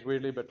behaves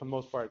weirdly, but for the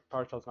most part,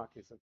 PowerShell is not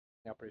case sensitive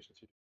in the operations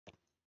you do.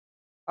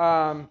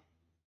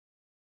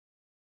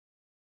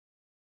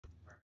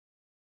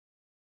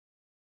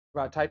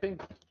 About typing?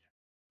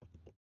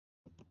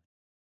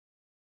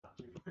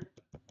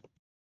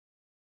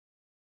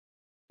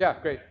 Yeah,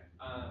 great.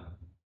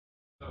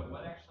 So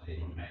what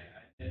actually I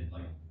did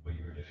like what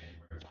you were doing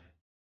where it's like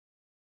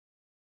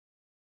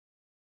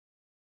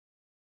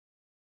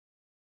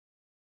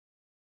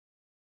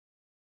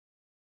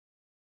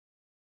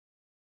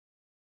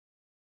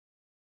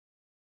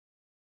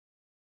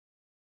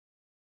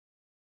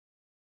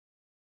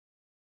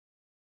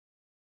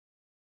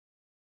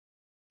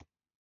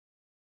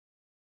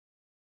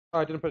Oh,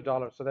 I didn't put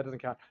 $, so that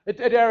doesn't count. It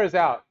errors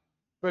out,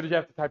 but you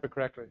have to type it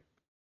correctly.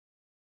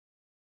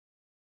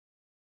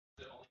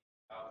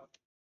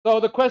 So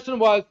the question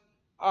was,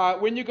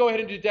 when you go ahead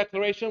and do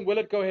declaration, will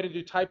it go ahead and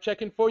do type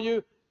checking for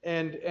you?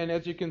 And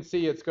as you can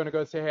see, it's going to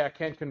go say, hey, I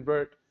can't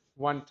convert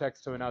one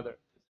text to another.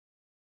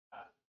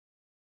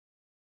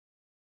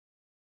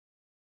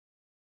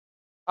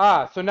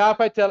 So now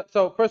if I tell,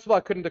 so first of all,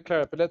 I couldn't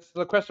declare it, but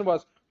the question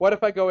was, what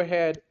if I go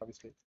ahead,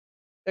 obviously,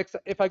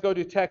 if I go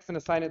to text and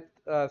assign it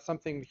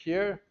something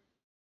here?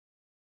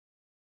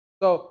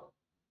 So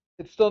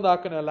it's still not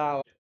going to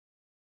allow.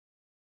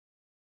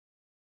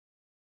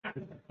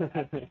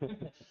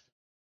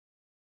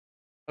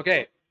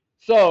 Okay,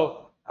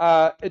 so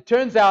it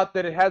turns out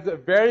that it has a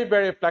very,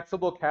 very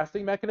flexible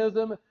casting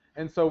mechanism.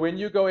 And so when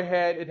you go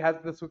ahead, it has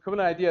this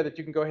equivalent idea that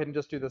you can go ahead and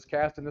just do this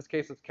cast. In this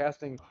case, it's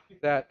casting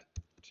that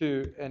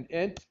to an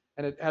int,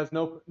 and it has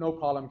no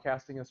problem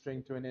casting a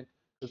string to an int,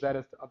 because that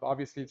is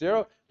obviously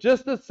 0.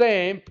 Just the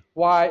same,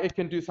 why it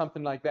can do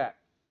something like that.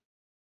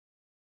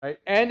 Right?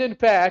 And in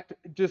fact,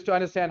 just to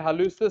understand how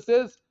loose this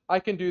is, I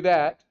can do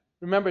that.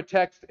 Remember,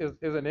 text is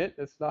an int.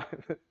 It's not.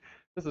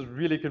 This is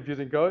really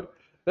confusing code.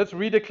 Let's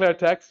redeclare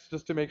text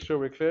just to make sure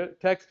we're clear.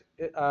 Text,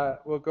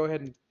 we'll go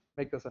ahead and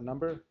make this a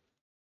number.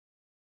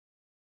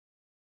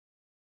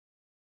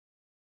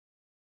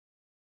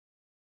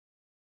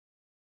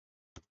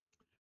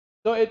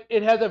 So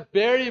it has a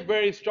very,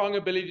 very strong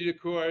ability to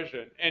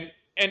coercion. And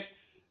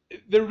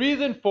the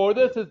reason for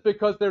this is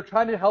because they're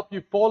trying to help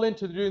you fall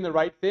into doing the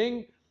right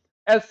thing.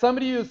 As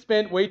somebody who's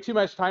spent way too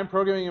much time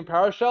programming in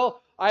PowerShell,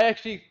 I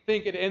actually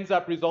think it ends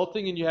up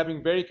resulting in you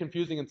having very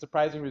confusing and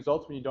surprising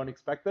results when you don't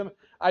expect them.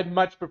 I'd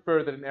much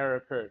prefer that an error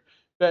occurred.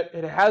 But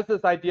it has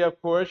this idea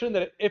of coercion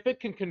that if it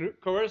can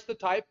coerce the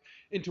type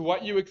into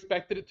what you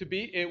expected it to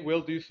be, it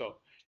will do so.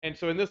 And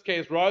so in this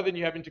case, rather than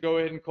you having to go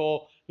ahead and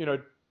call,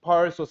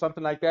 parse or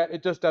something like that,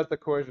 it just does the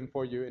coercion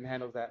for you and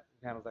handles that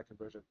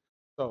conversion.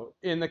 So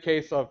in the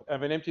case of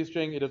an empty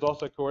string, it is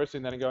also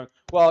coercing that and going,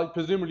 well,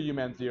 presumably you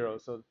meant 0,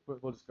 so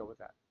we'll just go with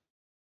that.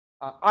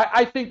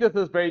 I think this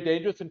is very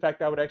dangerous. In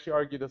fact, I would actually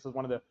argue this is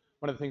one of the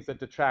things that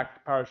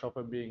detract PowerShell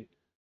from being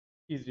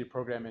easy to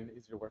program and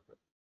easy to work with.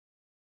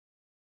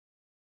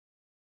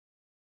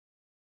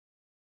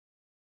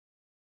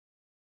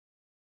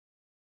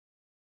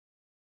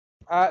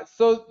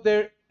 So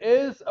there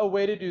is a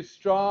way to do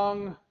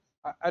strong.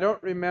 I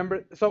don't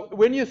remember. So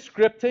when you're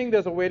scripting,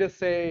 there's a way to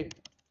say,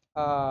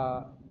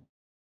 I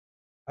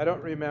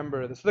don't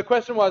remember this. So the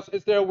question was,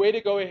 is there a way to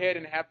go ahead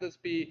and have this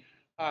be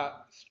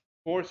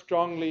more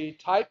strongly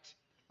typed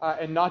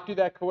and not do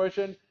that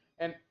coercion?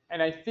 And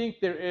I think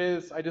there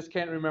is. I just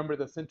can't remember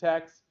the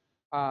syntax.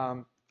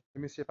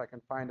 Let me see if I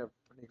can find an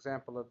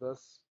example of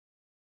this.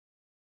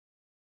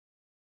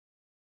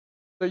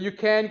 So you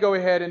can go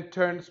ahead and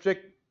turn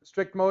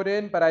strict mode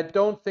in, but I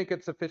don't think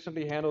it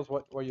sufficiently handles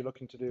what you're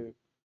looking to do.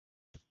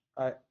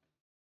 I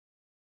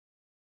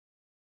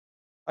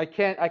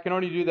can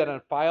only do that on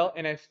a file,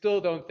 and I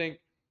still don't think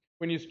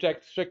when you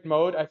strict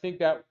mode, I think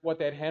that what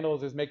that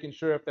handles is making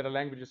sure if that a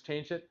language has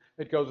changed it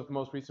goes with the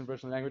most recent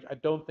version of the language. I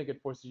don't think it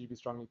forces you to be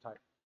strongly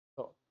typed.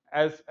 So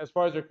as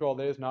far as I recall,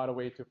 there is not a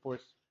way to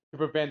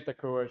prevent the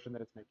coercion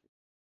that it's making.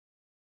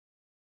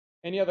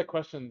 Any other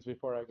questions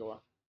before I go on?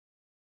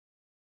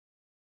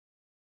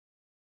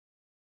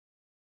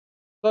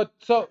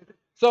 So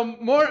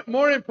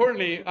more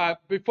importantly,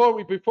 before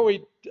we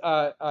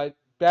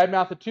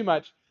badmouth it too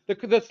much,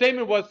 the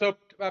statement was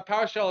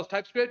PowerShell is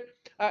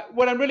TypeScript.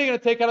 What I'm really going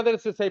to take out of this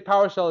is to say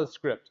PowerShell is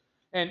script,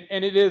 and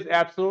it is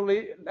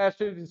absolutely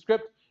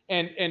script.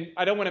 And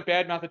I don't want to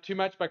badmouth it too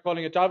much by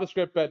calling it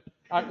JavaScript, but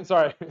I'm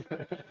sorry.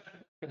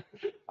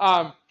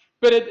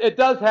 But it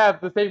does have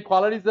the same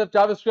qualities of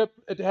JavaScript.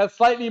 It has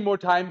slightly more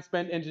time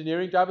spent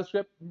engineering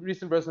JavaScript.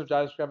 Recent version of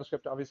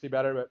JavaScript obviously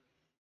better,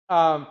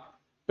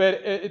 but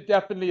it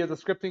definitely is a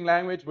scripting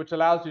language which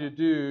allows you to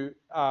do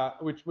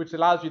which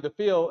allows you the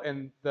feel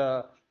and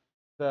the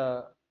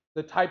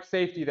type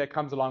safety that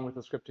comes along with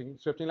the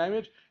scripting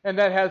language, and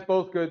that has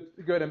both good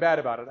and bad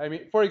about it. I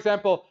mean, for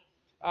example,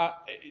 uh,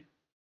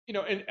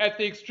 at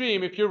the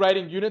extreme, if you're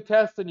writing unit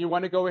tests and you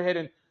want to go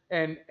ahead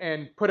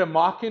and put a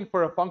mock in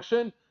for a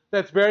function,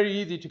 that's very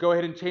easy to go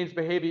ahead and change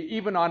behavior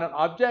even on an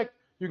object.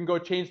 You can go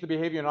change the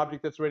behavior on an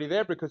object that's already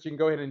there because you can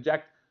go ahead and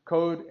inject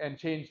code and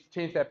change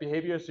that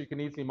behavior, so you can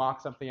easily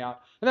mock something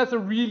out. And that's a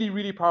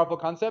really powerful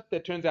concept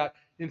that turns out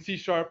in C#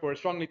 or a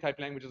strongly typed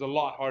language is a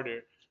lot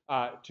harder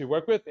to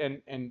work with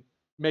and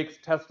makes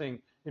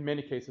testing in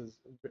many cases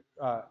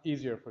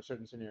easier for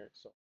certain scenarios.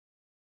 So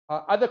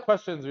other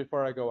questions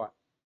before I go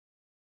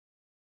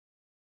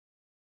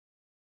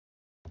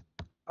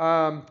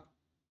on?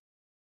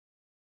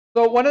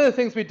 So one of the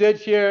things we did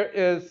here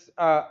is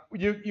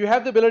you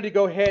have the ability to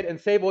go ahead and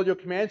save all your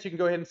commands. You can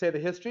go ahead and save the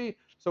history.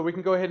 So we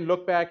can go ahead and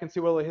look back and see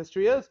what all the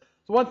history is.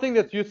 So one thing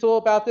that's useful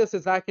about this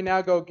is I can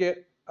now go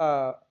get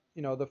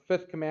the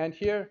fifth command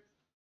here,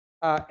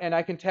 and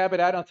I can tab it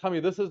out and tell me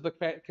this is the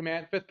fifth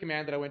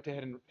command that I went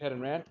ahead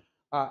and ran.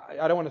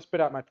 I don't want to spit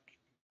out my.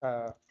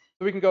 So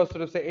we can go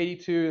sort of say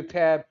 82 and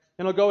tab,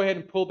 and it'll go ahead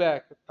and pull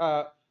back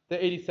the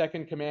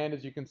 82nd command,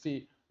 as you can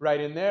see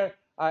right in there.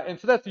 And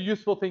so that's a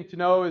useful thing to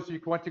know is you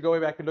want to go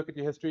back and look at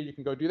your history, you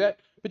can go do that.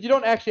 But you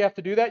don't actually have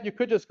to do that. You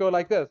could just go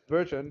like this,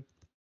 version,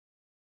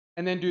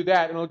 and then do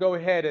that, and it'll go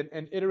ahead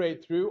and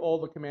iterate through all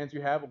the commands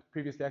you have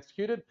previously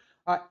executed.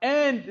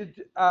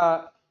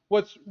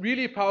 What's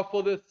really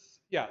powerful,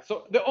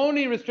 so the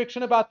only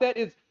restriction about that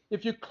is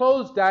if you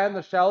close down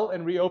the shell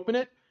and reopen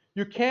it,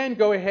 you can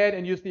go ahead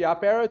and use the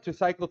up arrow to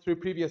cycle through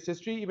previous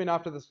history even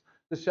after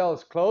the shell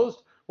is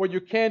closed. What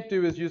you can't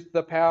do is use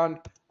the pound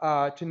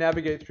to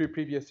navigate through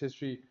previous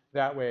history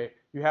that way.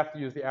 You have to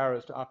use the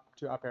arrows to up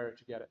arrow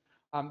to get it.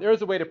 There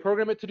is a way to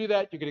program it to do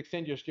that. You can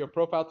extend your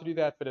profile to do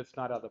that, but it's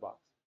not out of the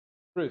box.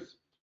 Bruce.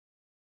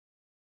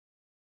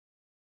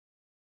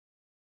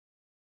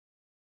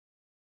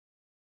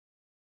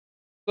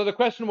 So the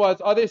question was,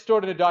 are they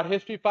stored in a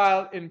 .history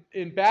file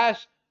in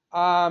Bash?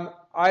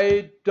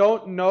 I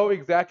don't know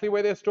exactly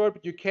where they're stored,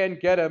 but you can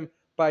get them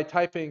by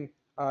typing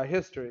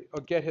history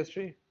or get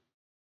history.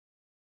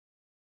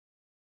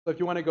 So if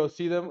you want to go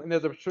see them, and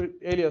there's a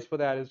alias for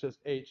that is just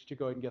H to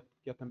go and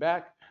get them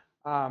back.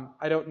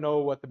 I don't know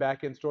what the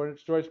backend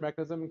storage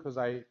mechanism, because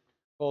I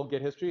all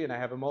get history and I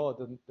have them all. It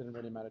didn't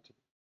really matter to me.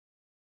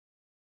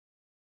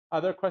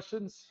 Other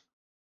questions?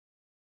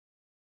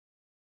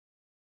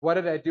 What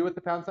did I do with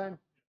the pound sign?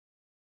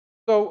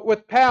 So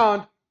with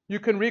pound, you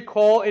can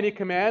recall any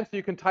command. So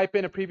you can type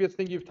in a previous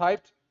thing you've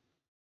typed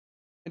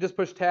and just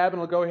push tab,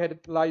 and it'll go ahead and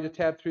allow you to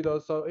tab through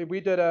those. So if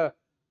we did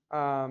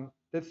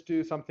let's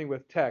do something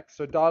with text.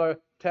 So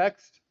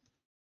 $text,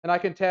 and I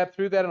can tab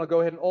through that, and it'll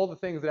go ahead and all the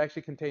things that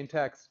actually contain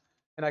text,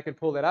 and I can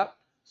pull that up.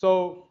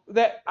 So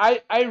that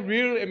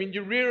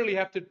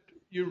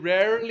you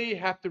rarely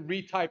have to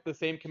retype the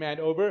same command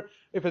over.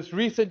 If it's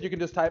recent, you can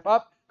just type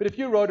up. But if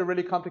you wrote a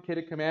really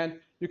complicated command,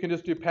 you can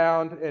just do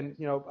pound, and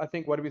I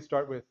think what did we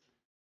start with?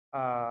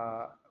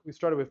 We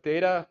started with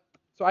data.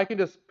 So I can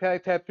just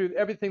tab through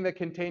everything that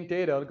contained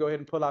data. It'll go ahead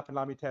and pull up and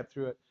allow me to tab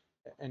through it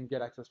and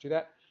get access to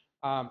that.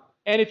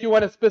 And if you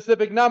want a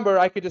specific number,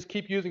 I could just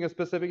keep using a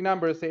specific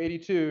number, say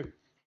 82,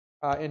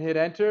 and hit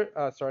enter.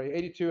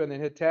 82, and then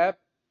hit tab.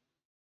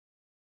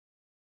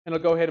 And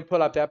it'll go ahead and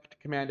pull up that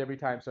command every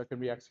time, so I can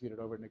re-execute it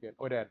over and again,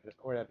 or edit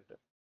it.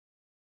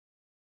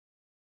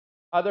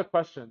 Other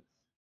questions?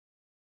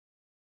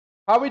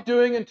 How are we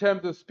doing in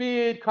terms of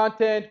speed,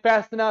 content,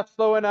 fast enough,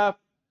 slow enough?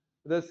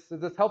 Is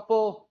this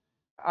helpful?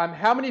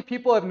 How many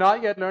people have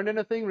not yet learned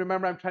anything?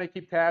 Remember, I'm trying to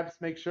keep tabs,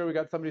 make sure we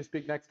got somebody to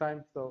speak next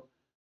time. So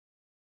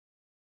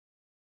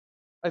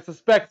I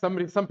suspect some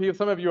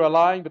of you are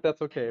lying, but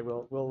that's okay.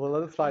 We'll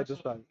let it slide this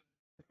time.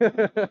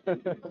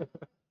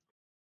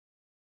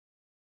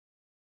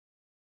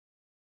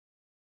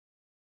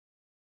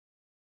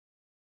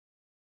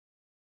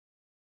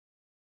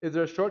 Is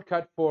there a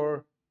shortcut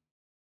for?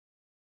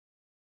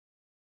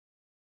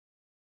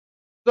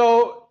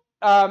 So,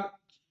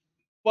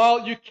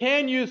 well, you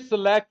can use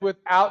select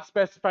without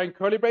specifying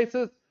curly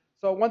braces.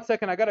 So 1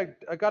 second, I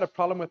got a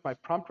problem with my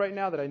prompt right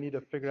now that I need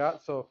to figure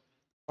out. So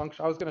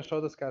function, I was going to show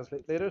this guys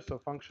later. So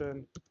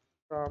function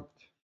prompt.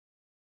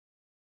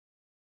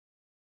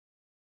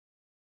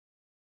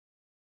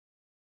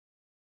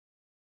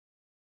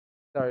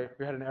 Sorry,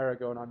 we had an error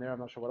going on there. I'm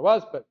not sure what it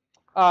was, but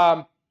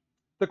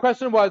the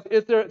question was,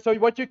 is there? So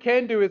what you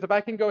can do is if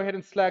I can go ahead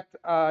and select,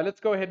 let's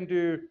go ahead and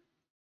do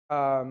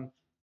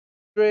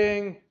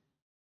string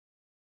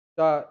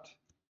dot.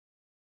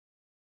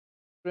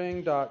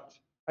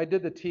 I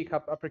did the T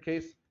cup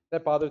uppercase.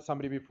 That bothered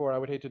somebody before. I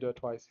would hate to do it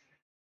twice.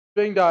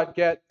 String dot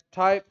get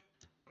type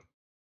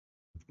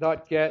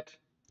dot get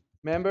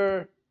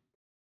members.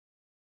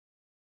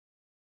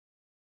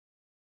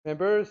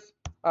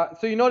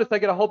 So you notice I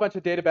get a whole bunch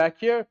of data back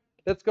here.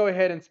 Let's go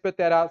ahead and spit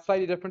that out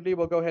slightly differently.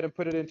 We'll go ahead and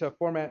put it into a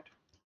format.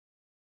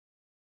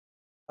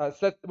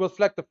 We'll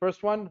select the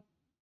first one.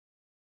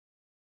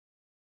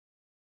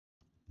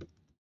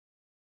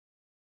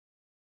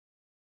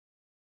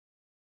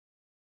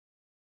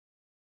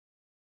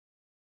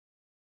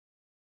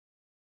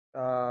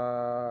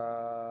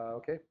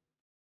 Okay,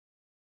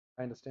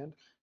 I understand.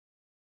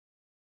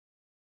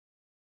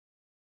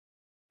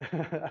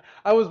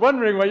 I was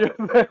wondering what you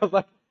were saying. I was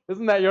like,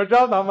 isn't that your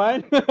job, not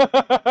mine?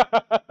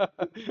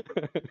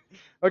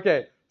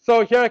 Okay,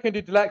 so here I can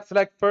do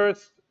select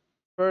first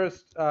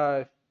two,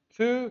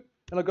 and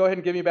it'll go ahead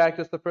and give me back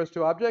just the first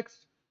two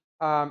objects.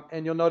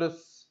 And you'll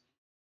notice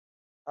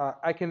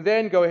I can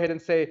then go ahead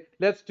and say,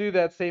 let's do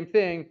that same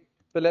thing,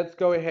 but let's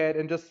go ahead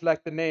and just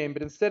select the name.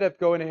 But instead of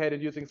going ahead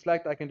and using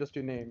select, I can just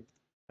do name.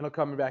 And it'll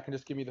come back and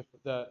just give me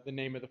the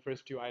name of the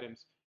first two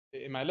items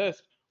in my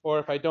list. Or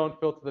if I don't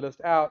filter the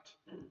list out,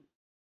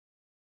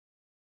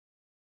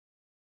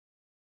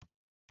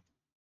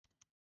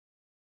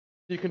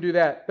 you can do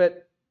that.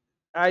 But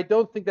I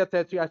don't think that's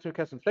answering your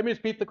question. Let me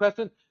repeat the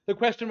question. The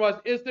question was,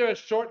 is there a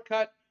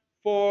shortcut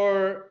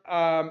for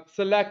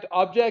select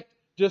object,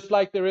 just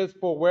like there is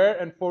for where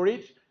and for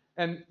each?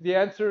 And the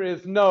answer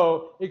is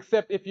no,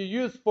 except if you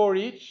use for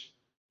each,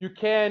 you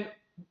can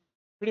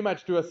pretty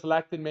much do a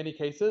select in many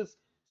cases.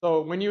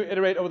 So when you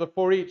iterate over the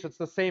for each, it's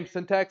the same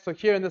syntax. So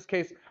here in this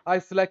case, I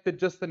selected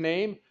just the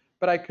name,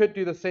 but I could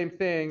do the same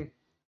thing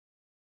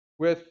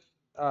with,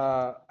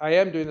 I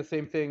am doing the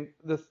same thing.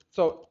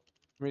 So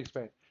let me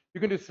explain.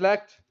 You can do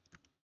select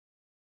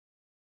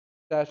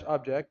dash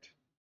object.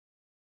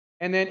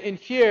 And then in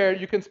here,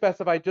 you can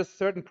specify just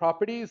certain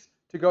properties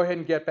to go ahead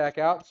and get back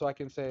out. So I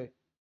can say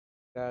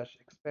dash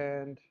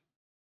expand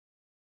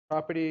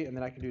property, and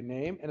then I can do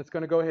name, and it's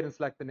going to go ahead and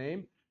select the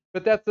name.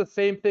 But that's the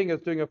same thing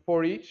as doing a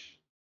for each.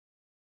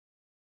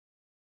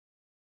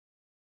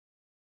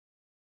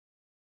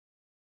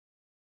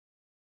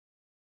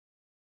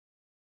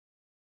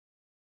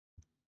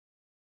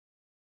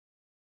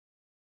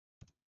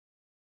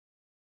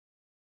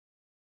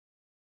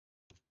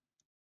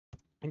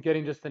 And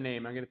getting just the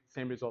name, I'm getting the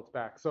same results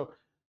back. So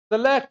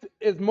select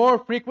is more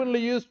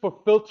frequently used for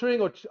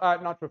filtering, or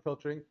not for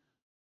filtering.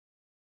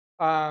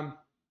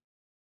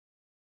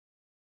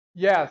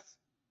 Yes,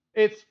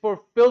 it's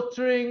for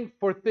filtering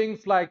for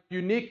things like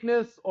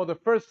uniqueness or the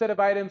first set of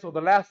items or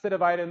the last set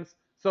of items.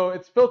 So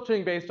it's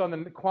filtering based on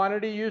the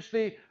quantity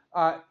usually.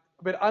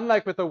 But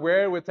unlike with the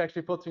where, it's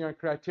actually filtering on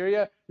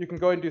criteria, you can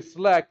go and do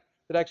select,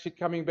 that actually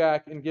coming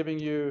back and giving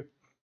you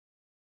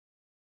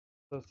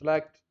the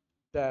select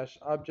dash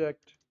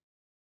object.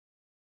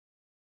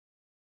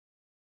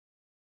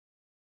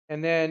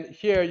 And then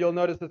here you'll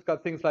notice it's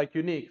got things like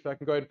unique. So I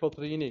can go ahead and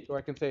filter the unique, or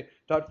I can say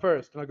dot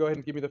first, and I'll go ahead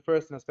and give me the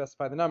first and I'll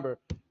specify the number,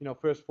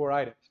 first 4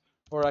 items.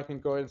 Or I can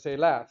go ahead and say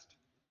last.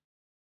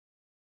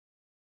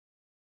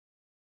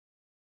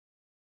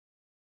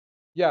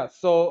 Yeah,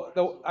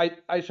 so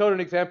I showed an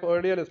example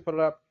earlier. Let's put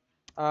it up.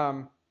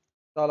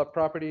 Dollar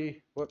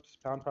property, whoops,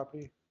 pound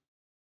property.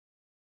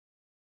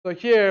 So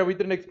here we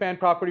did an expand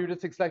property. We're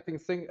just selecting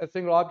a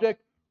single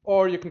object,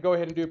 or you can go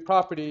ahead and do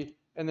property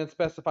and then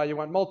specify you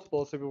want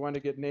multiple. So if we want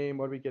to get name,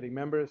 what are we getting?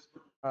 Members,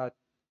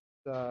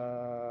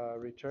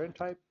 return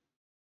type.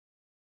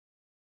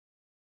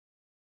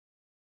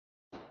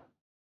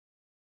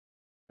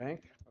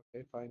 Bank.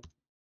 Okay, fine.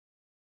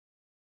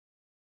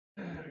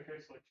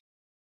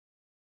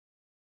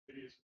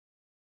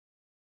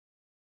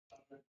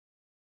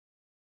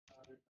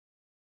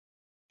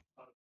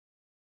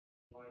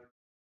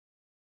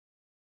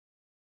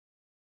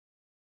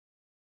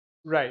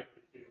 Right,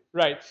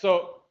 right.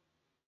 So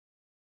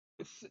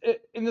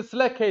in the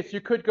select case, you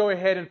could go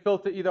ahead and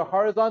filter either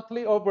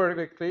horizontally or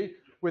vertically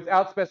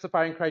without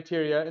specifying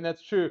criteria, and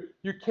that's true.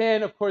 You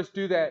can, of course,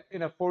 do that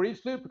in a for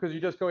each loop because you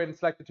just go ahead and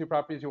select the two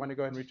properties you want to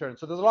go ahead and return.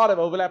 So there's a lot of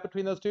overlap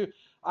between those two.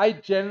 I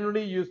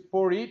generally use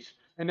for each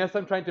unless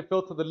I'm trying to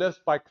filter the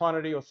list by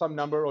quantity or some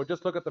number, or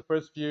just look at the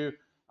first few.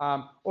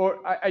 Or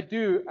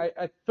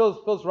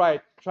Phil's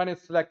right, trying to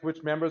select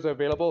which members are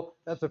available.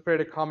 That's a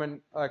fairly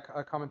common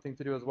thing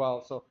to do as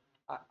well. So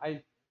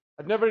I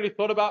I've never really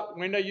thought about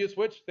when I use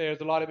which.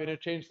 There's a lot of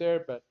interchange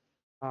there, but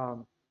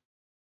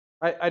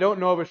I don't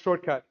know of a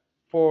shortcut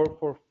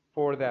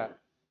for that.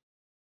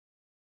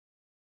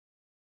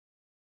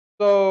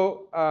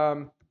 So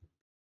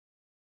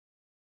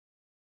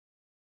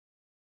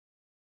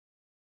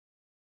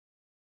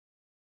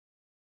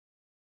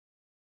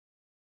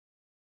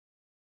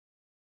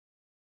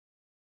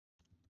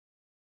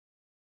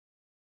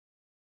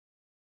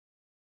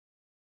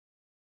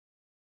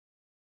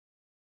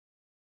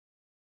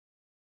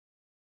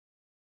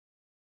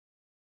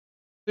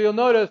So you'll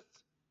notice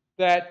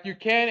that you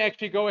can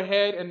actually go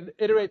ahead and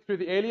iterate through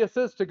the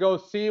aliases to go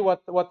see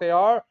what they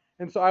are.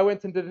 And so I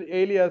went and did an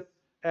alias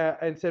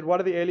and said, what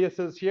are the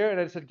aliases here? And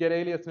I said, get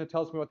alias, and it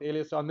tells me what the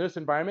alias is on this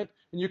environment.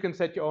 And you can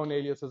set your own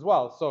alias as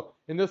well. So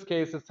in this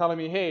case, it's telling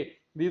me, hey,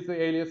 these are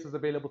the aliases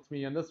available to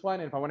me on this one.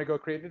 And if I want to go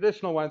create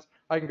additional ones,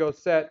 I can go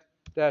set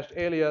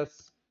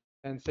 -alias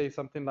and say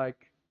something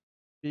like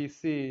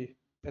BC.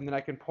 And then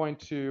I can point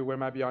to where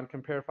my beyond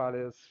compare file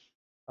is,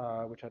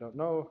 which I don't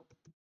know.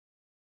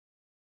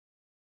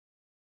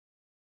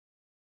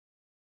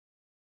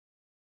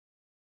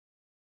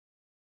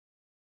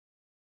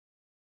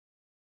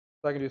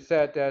 So I can do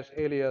set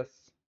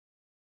 -alias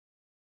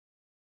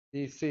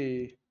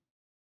BC,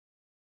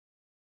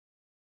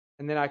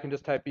 and then I can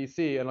just type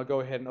BC, and I'll go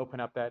ahead and open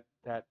up that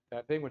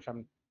thing, which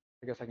I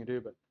guess I can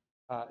do, but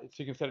so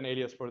you can set an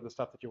alias for the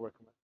stuff that you're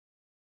working with.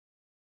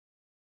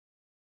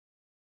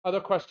 Other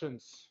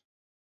questions?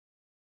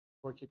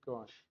 Or keep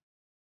going.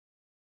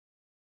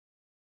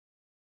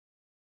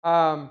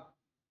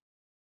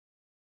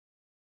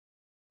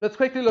 Let's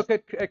quickly look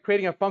at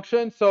creating a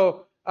function.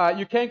 So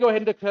you can go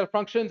ahead and declare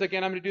functions.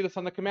 Again, I'm going to do this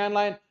on the command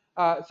line.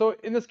 So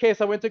in this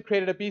case, I went and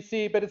created a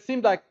BC, but it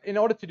seemed like in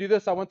order to do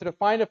this, I wanted to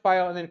find a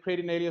file and then create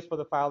an alias for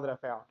the file that I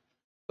found.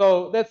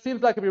 So that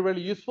seems like it'd be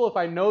really useful if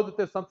I know that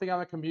there's something on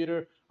my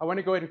computer. I want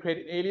to go ahead and create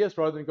an alias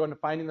rather than going and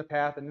finding the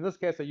path. And in this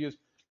case, I used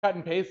cut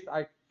and paste.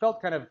 I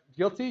felt kind of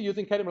guilty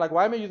using cut and like,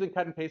 why am I using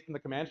cut and paste in the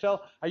command shell?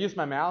 I use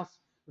my mouse.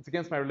 It's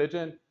against my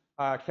religion.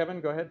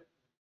 Kevin, go ahead.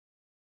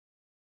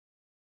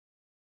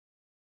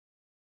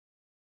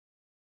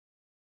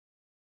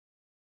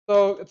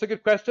 So it's a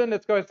good question.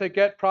 Let's go and say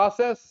get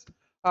process.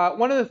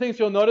 One of the things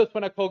you'll notice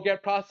when I call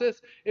get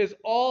process is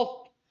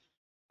all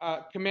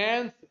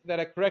commands that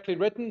are correctly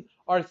written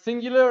are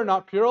singular,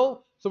 not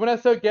plural. So when I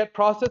say get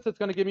process, it's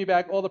going to give me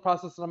back all the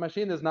processes on the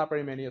machine. There's not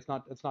very many. It's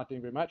not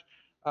doing very much.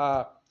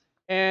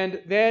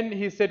 And then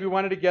he said we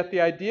wanted to get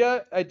the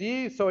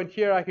ID. So in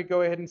here I could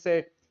go ahead and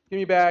say, give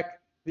me back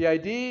the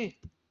ID.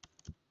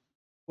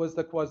 Was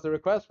the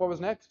request? What was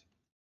next?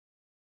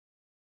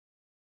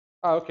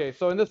 Oh, okay.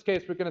 So in this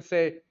case, we're going to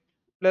say,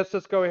 let's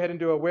just go ahead and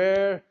do a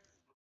where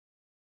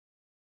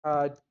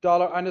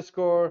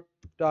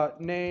 $_dot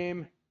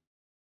name.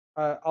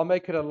 I'll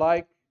make it a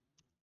like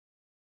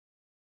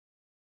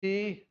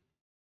T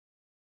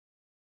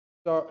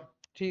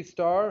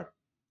star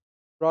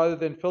rather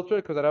than filter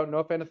because I don't know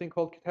if anything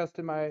called test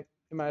in my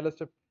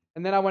list of.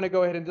 And then I want to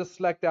go ahead and just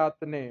select out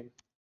the name.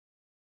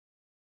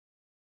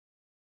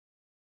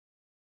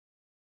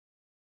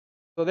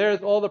 So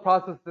there's all the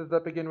processes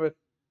that begin with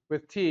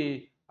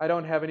T. I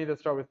don't have any that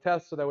start with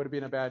test, so that would have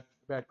been a bad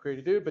query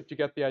to do. But you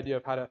get the idea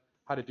of how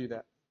to do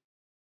that.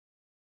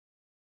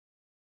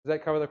 Does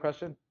that cover the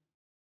question?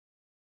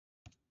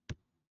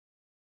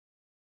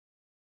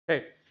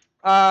 Okay.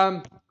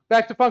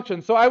 Back to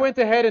functions. So I went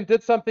ahead and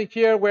did something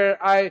here where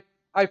I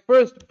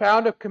first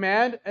found a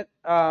command,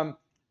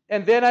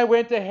 and then I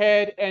went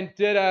ahead and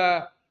did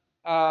a,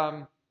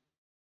 and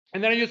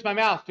then I used my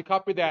mouse to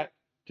copy that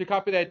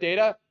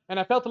data. And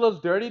I felt a little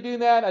dirty doing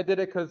that. I did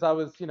it because I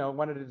was,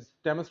 wanted to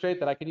demonstrate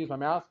that I can use my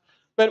mouse.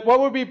 But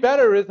what would be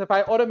better is if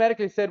I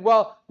automatically said,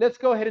 well, let's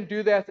go ahead and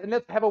do this, and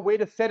let's have a way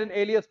to set an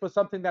alias for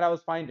something that I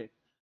was finding.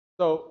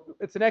 So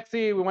it's an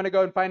XE. We want to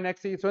go and find an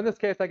XE. So in this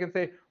case, I can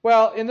say,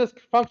 well, in this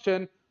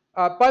function,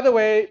 by the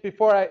way,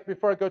 before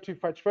I go too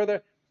much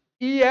further,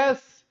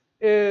 ES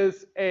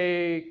is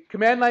a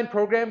command line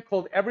program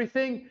called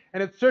everything,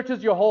 and it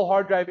searches your whole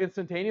hard drive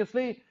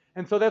instantaneously.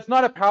 And so that's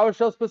not a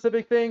PowerShell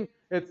specific thing.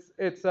 It's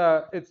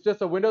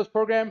just a Windows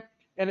program.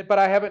 But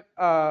I haven't.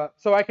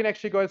 So I can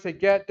actually go and say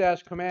get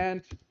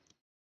 -command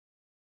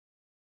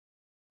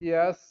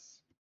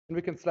ES, and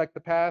we can select the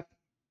path.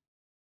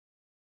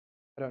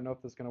 I don't know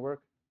if this is going to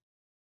work.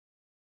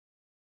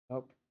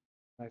 Nope.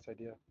 Nice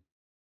idea.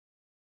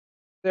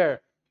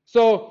 There.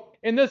 So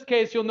in this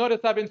case, you'll notice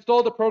I've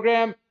installed the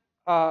program.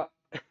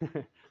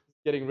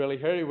 Getting really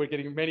hairy. We're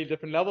getting many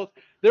different levels.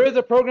 There is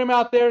a program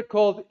out there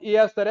called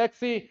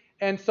es.exe,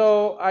 and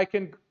so I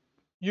can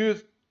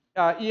use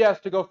es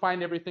to go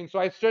find everything. So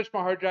I searched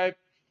my hard drive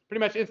pretty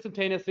much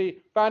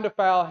instantaneously, found a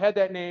file, had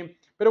that name.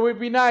 But it would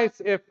be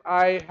nice if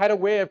I had a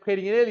way of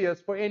creating an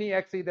alias for any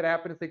exe that I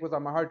happen to think was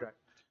on my hard drive.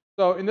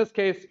 So in this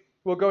case,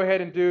 we'll go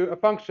ahead and do a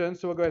function.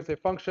 So we'll go ahead and say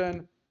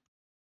function.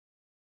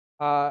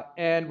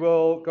 And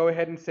we'll go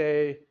ahead and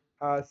say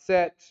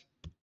set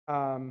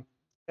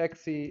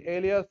exe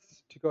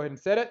alias to go ahead and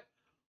set it.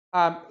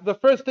 The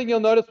first thing you'll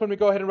notice when we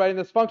go ahead and write in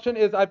this function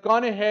is I've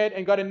gone ahead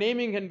and got a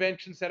naming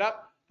convention set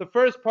up. The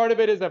first part of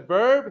it is a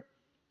verb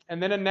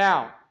and then a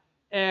noun.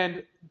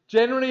 And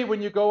generally,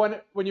 when you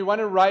want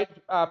to write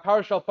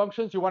PowerShell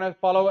functions, you want to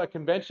follow a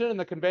convention, and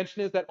the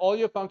convention is that all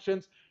your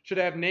functions should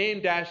have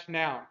name dash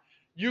noun.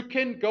 You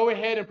can go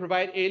ahead and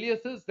provide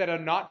aliases that are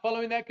not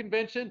following that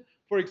convention.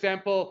 For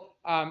example,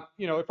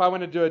 if I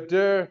want to do a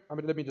dir,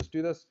 let me just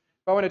do this.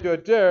 If I want to do a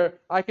dir,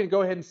 I can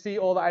go ahead and see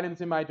all the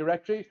items in my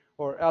directory,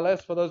 or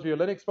ls for those of you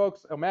Linux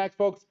folks or Mac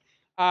folks.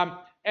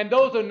 And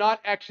those are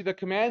not actually the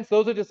commands.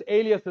 Those are just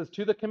aliases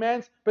to the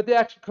commands, but the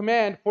actual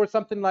command for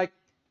something like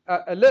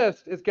a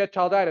list is get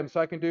child item.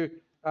 So I can do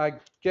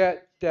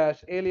get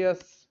dash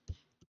alias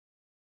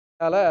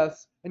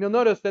ls, and you'll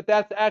notice that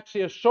that's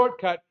actually a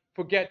shortcut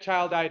for get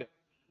child item.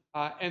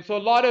 And so a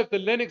lot of the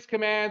Linux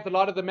commands, a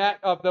lot of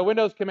the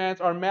Windows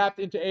commands are mapped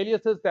into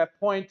aliases that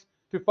point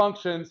to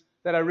functions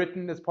that are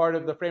written as part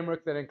of the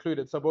framework that are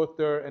included. So both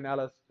dir and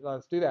ls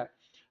do that.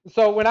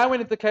 So when I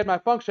went to declare my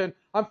function,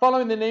 I'm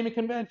following the naming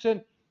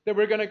convention that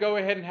we're going to go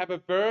ahead and have a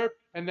verb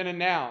and then a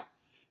noun.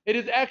 It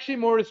is actually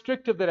more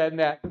restrictive than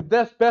that.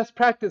 Best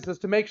practice is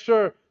to make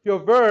sure your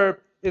verb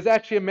is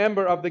actually a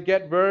member of the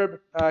get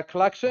verb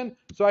collection.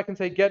 So I can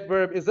say get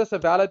verb, is this a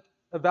valid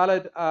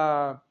verb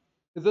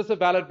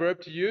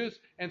to use?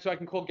 And so I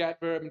can call get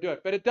verb and do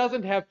it. But it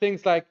doesn't have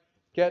things like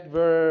get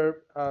verb,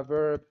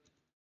 verb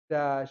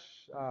dash,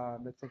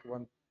 let's think of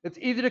one. It's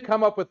easy to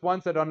come up with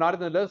ones that are not in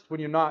the list when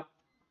you're not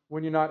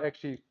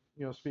actually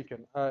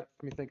speaking. Let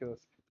me think of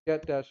this.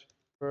 Get dash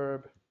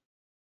verb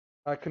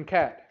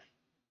concat.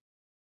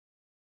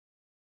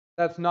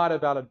 That's not a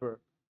valid verb.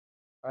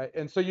 Right?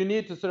 And so you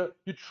need to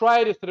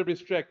try to sort of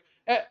restrict.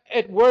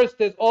 At worst,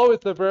 there's always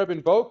the verb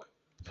invoke.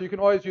 So you can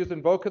always use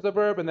invoke as a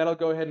verb, and that'll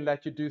go ahead and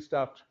let you do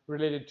stuff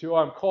related to,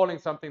 I'm calling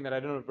something that I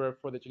don't have a verb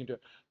for that you can do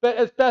it. But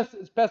as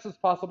best as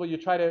possible, you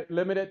try to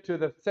limit it to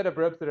the set of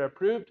verbs that are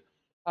approved.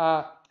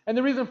 And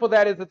the reason for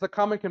that is it's a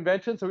common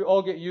convention, so we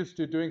all get used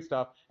to doing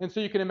stuff. And so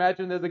you can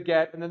imagine there's a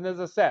get, and then there's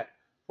a set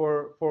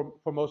for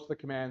most of the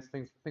commands,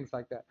 things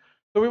like that.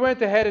 So we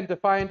went ahead and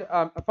defined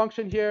a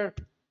function here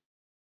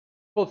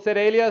called set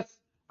alias.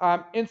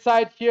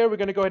 Inside here, we're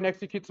going to go ahead and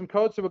execute some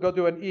code. So we'll go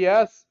do an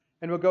ES,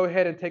 and we'll go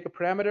ahead and take a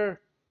parameter.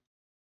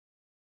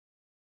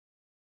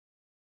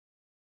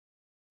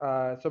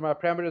 So my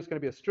parameter is going to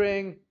be a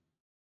string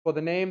for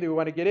the name that we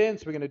want to get in.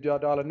 So we're going to do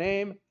a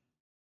 $name.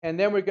 And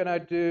then we're going to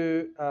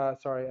do,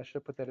 sorry, I should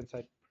have put that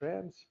inside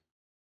params.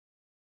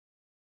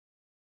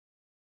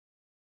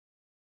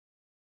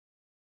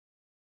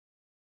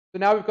 So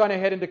now we've gone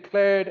ahead and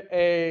declared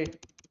a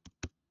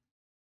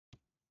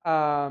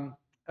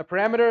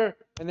parameter,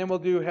 and then we'll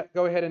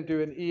go ahead and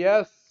do an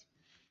ES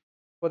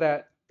for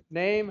that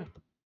name. And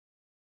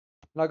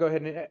I'll go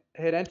ahead and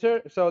hit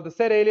enter. So the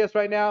set alias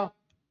right now,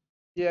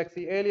 exe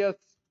alias,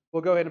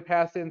 we'll go ahead and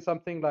pass in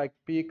something like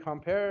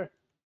bcompare.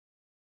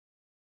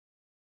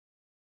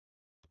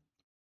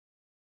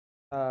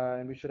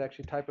 And we should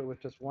actually type it with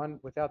just one,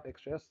 without the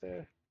extra s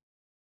there.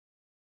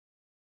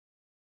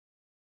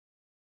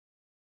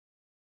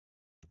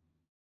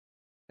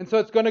 And so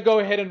it's going to go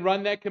ahead and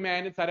run that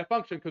command inside a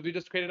function because we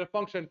just created a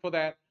function for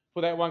that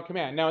one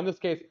command. Now in this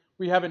case,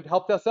 we haven't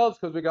helped ourselves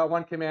because we got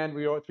one command,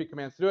 we wrote 3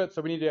 commands to do it,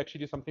 so we need to actually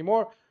do something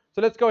more.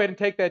 So let's go ahead and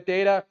take that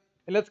data,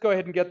 and let's go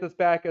ahead and get this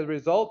back as a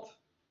result.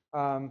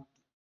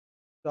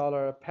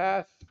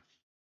 $path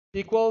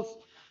equals.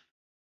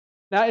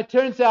 Now it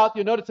turns out,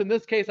 you'll notice in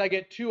this case, I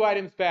get 2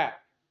 items back.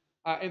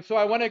 And so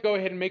I want to go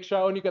ahead and make sure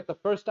I only get the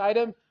first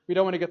item. We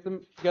don't want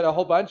to get a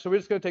whole bunch, so we're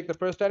just going to take the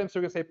first item. So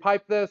we're going to say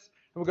pipe this,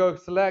 and we'll go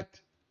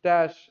select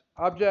dash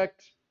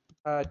object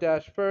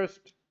dash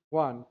first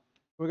one.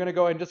 We're going to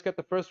go and just get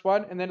the first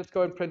one, and then let's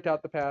go and print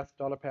out the path,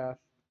 $path,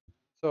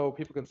 so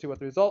people can see what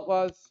the result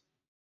was.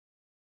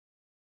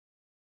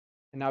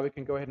 And now we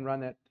can go ahead and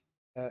run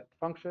that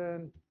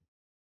function.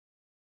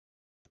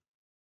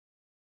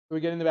 So we're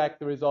getting back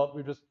the result.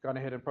 We've just gone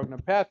ahead and programmed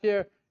a path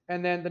here.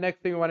 And then the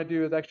next thing we want to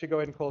do is actually go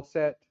ahead and call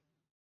set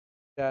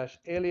dash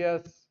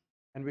alias.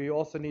 And we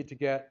also need to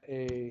get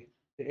the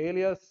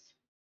alias.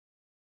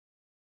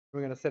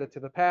 We're going to set it to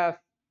the path.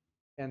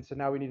 And so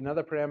now we need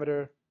another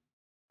parameter.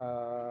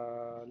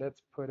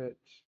 Let's put it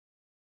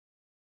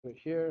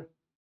here.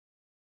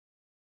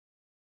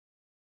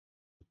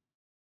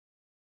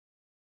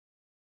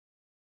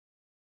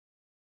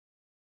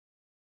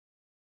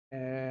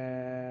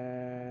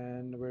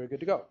 And we're good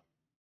to go.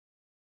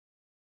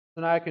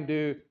 So now I can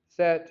do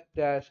set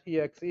dash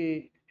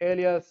exe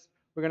alias.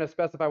 We're going to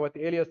specify what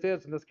the alias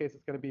is. In this case,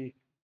 it's going to be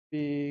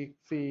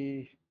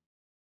bc.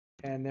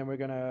 And then we're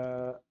going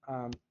to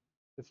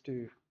let's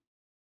do.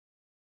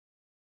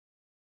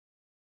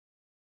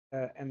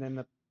 And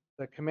then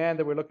the command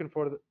that we're looking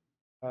for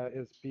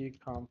is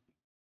bcomp.exe.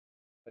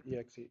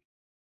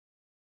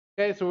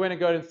 Okay, so we're going to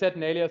go ahead and set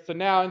an alias. So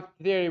now, in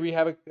theory, we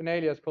have an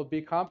alias called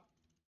bcomp.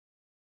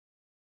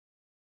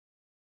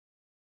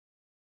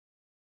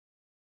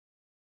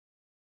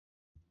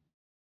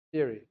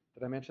 Theory.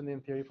 Did I mention the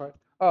in theory part?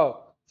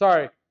 Oh,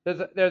 sorry. There's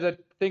a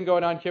thing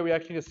going on here. We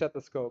actually need to set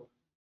the scope.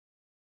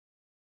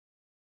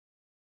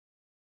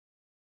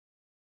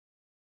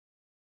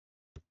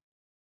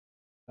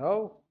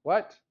 Oh,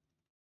 what?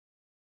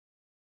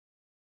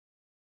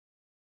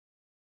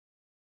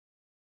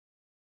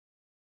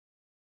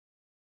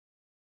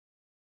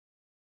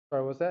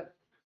 Sorry, what was that?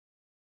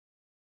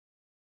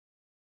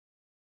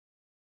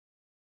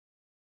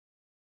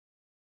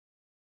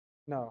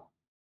 No.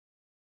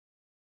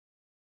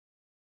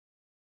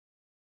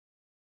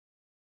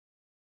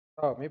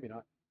 Oh, maybe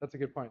not. That's a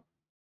good point.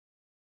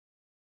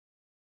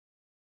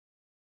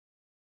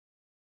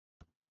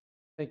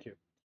 Thank you.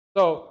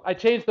 So I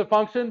changed the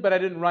function, but I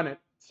didn't run it.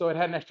 So it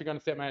hadn't actually gone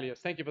to set my alias.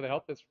 Thank you for the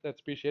help. That's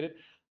appreciated.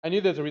 I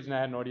knew there's a reason I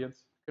had an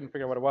audience. Couldn't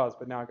figure out what it was,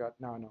 but now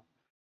I know.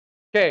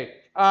 Okay.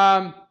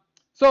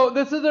 So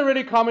this is a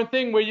really common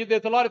thing where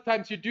there's a lot of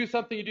times you do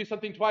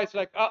something twice,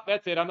 you're like, oh,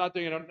 that's it. I'm not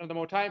doing it another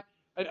more time.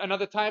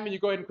 Another time, and you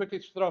go ahead and quickly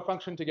throw a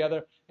function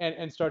together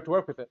and start to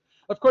work with it.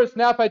 Of course,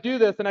 now if I do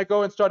this and I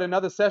go and start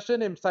another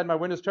session inside my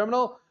Windows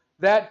terminal,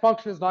 that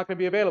function is not going to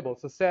be available.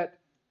 So set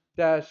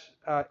dash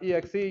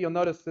exe, you'll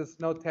notice this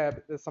no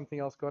tab, there's something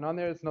else going on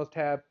there. There's no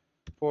tab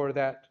for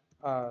that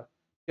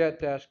get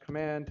dash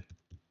command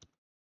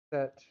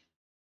set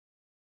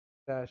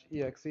dash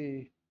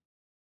exe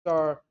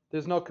star.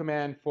 There's no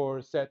command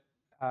for set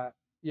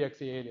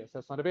exe alias.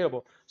 That's not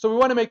available. So we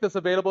want to make this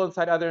available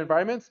inside other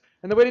environments.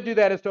 And the way to do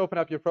that is to open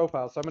up your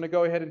profile. So I'm going to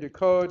go ahead and do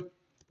code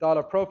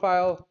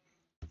 $profile.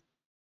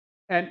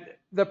 And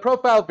the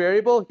profile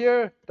variable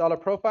here,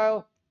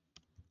 $profile,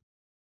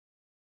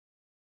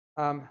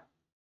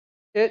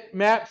 it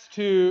maps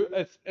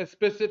to a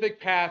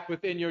specific path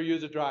within your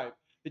user drive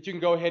that you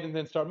can go ahead and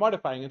then start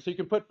modifying. And so you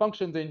can put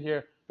functions in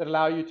here that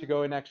allow you to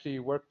go and actually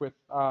work with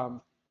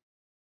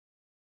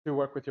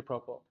your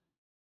profile.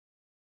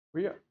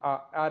 We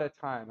are out of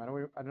time. I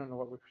don't know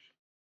what we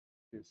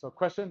should do. So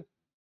question?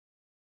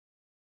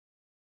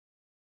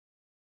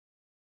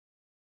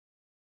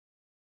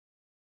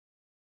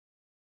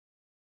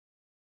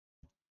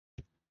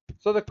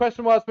 So the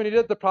question was when you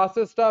did the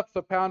process stuff,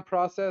 so pound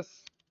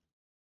process,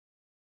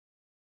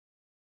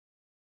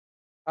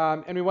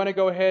 and we want to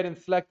go ahead and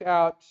select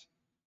out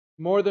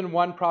more than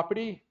one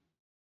property.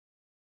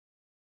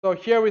 So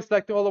here we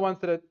select all the ones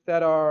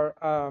that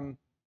are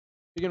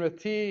begin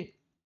with T,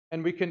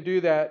 and we can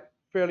do that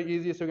fairly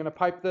easy. So we're going to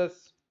pipe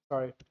this.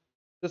 Sorry,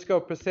 just go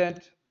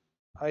percent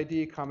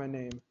ID comma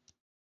name.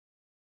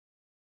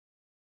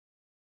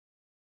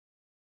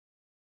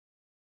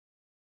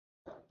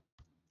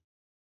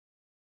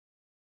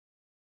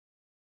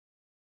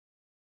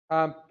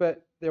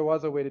 But there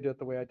was a way to do it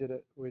the way I did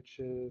it, which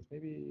is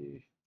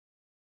maybe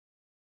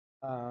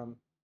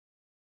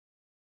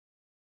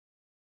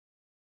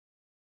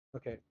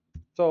okay.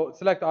 So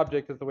select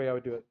object is the way I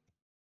would do it.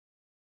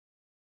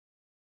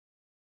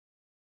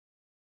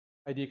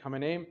 ID comma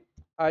name.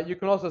 You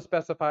can also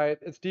specify it.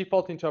 It's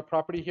defaulting to a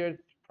property here.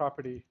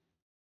 Property.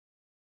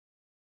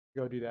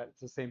 Go do that.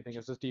 It's the same thing.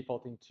 It's just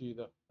defaulting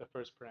to the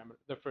first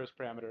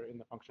parameter in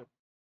the function.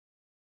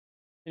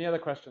 Any other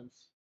questions?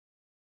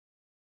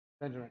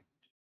 Benjamin.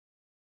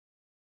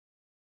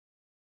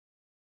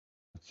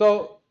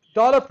 So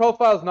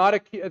 $profile is not a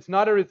key. It's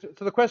not a.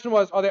 So the question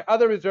was, are there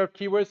other reserved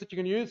keywords that you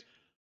can use?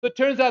 So it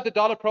turns out the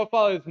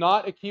 $profile is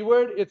not a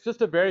keyword. It's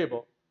just a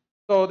variable.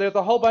 So there's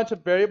a whole bunch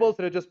of variables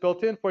that are just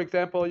built in. For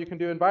example, you can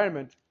do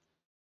environment.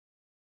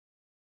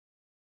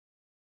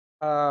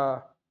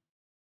 And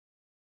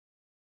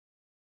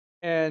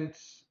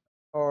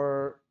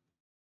or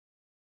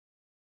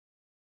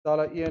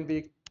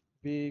 $env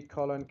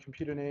colon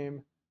computer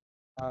name.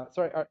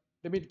 Sorry,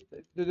 let me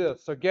do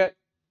this. So get.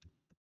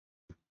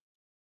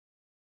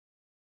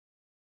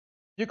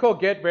 You call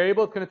get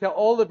variable, it's going to tell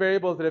all the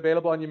variables that are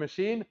available on your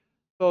machine.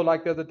 So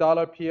like there's a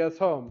 $ps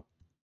home.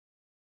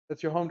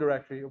 That's your home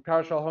directory, or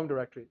PowerShell home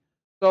directory.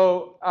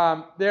 So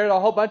there are a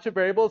whole bunch of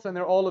variables, and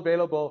they're all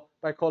available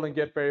by calling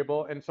get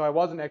variable. And so I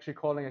wasn't actually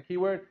calling a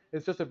keyword.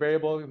 It's just a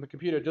variable in the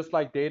computer, just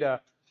like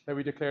data that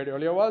we declared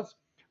earlier was.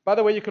 By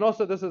the way, you can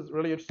also, this is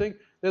really interesting,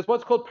 there's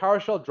what's called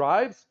PowerShell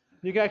drives.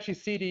 You can actually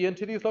CD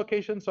into these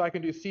locations. So I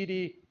can do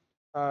CD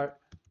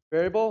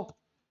variable.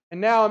 And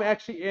now I'm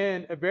actually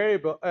in a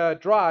variable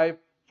drive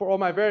for all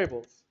my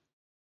variables.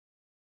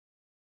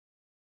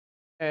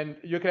 And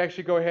you can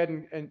actually go ahead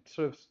and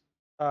sort of,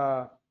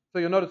 so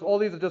you'll notice all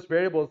these are just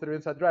variables that are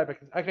inside the drive.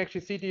 I can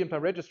actually CD into my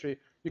registry.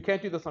 You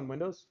can't do this on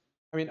Windows.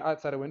 I mean,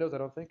 outside of Windows, I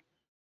don't think.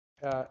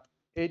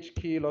 H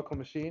key local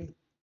machine.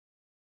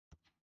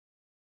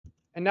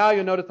 And now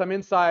you'll notice I'm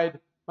inside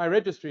my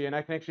registry, and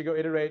I can actually go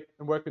iterate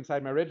and work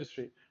inside my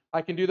registry.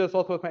 I can do this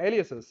also with my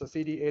aliases. So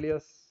CD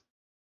alias.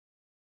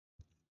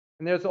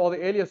 And there's all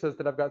the aliases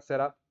that I've got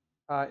set up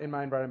in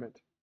my environment.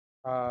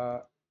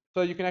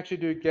 So you can actually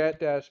do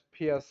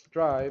get-ps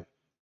drive.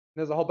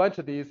 There's a whole bunch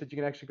of these that you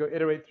can actually go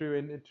iterate through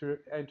and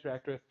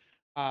interact with.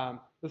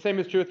 The same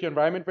is true with your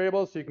environment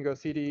variables. So you can go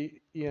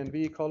cd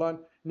env colon,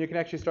 and you can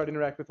actually start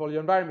interact with all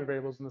your environment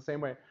variables in the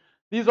same way.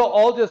 These are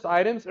all just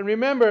items, and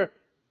remember,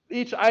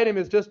 each item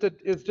is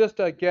just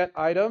a get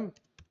item,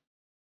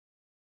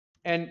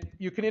 and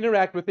you can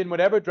interact within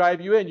whatever drive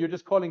you're in. You're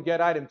just calling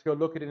get item to go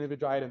look at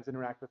individual items,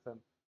 interact with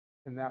them.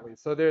 in that way.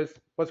 So there's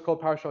what's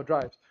called PowerShell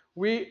drives.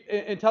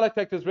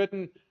 IntelliTech has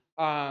written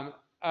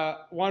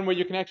one where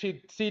you can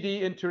actually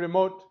CD into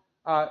remote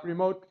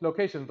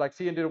locations, like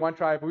CD into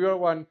OneDrive. We wrote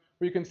one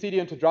where you can CD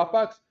into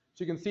Dropbox.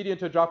 So you can CD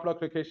into a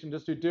Dropbox location,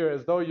 just do dir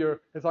as though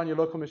it's on your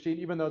local machine,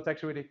 even though it's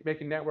actually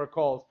making network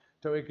calls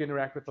to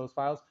interact with those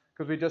files,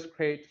 because we just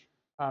create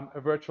a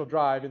virtual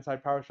drive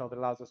inside PowerShell that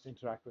allows us to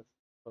interact with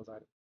those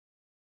items.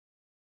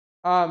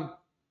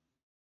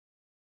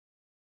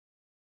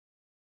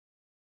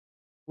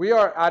 We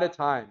are out of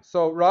time.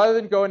 So rather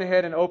than going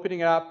ahead and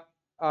opening up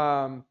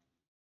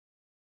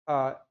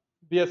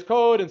VS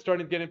Code and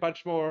starting to get a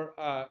bunch more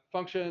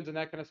functions and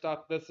that kind of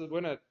stuff,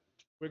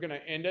 we're gonna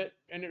end it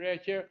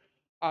right here.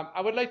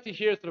 I would like to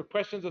hear sort of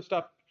questions of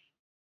stuff.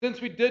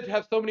 Since we did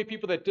have so many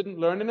people that didn't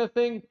learn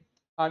anything,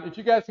 if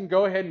you guys can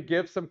go ahead and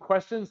give some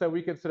questions that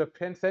we can sort of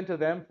send to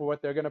them for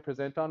what they're going to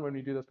present on when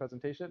we do this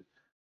presentation.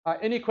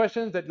 Any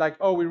questions that like,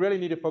 oh, we really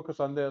need to focus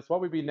on this.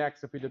 What would be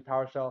next if we did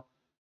PowerShell?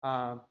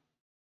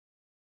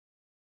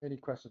 Any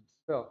questions?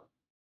 Phil?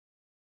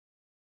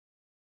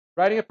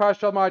 Writing a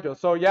PowerShell module.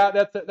 So yeah,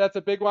 that's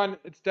a big one.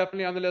 It's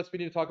definitely on the list. We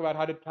need to talk about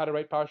how to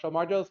write PowerShell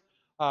modules.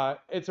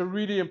 It's a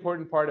really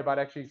important part about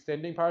actually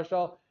extending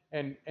PowerShell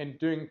and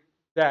doing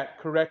that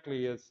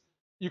correctly. Is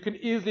you can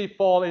easily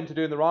fall into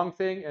doing the wrong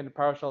thing, and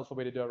PowerShell is the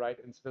way to do it right.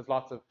 And so there's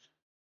lots of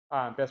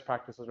best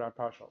practices around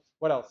PowerShells.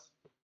 What else?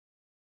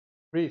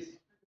 Reese.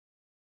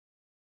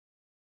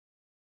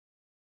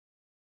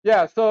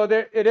 Yeah, so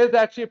it is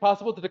actually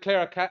possible to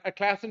declare a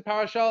class in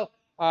PowerShell.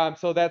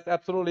 So that's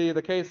absolutely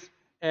the case.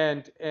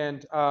 And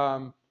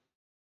so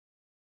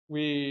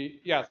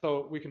we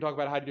can talk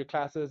about how to do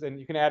classes, and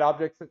you can add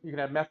objects, you can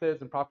add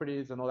methods and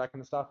properties and all that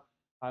kind of stuff.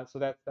 So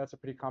that's a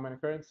pretty common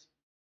occurrence.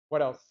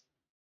 What else?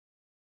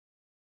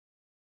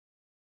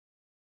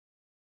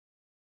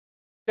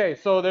 Okay,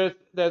 so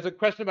there's a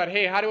question about,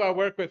 hey, how do I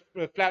work with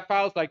flat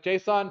files like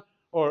JSON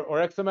or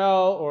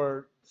XML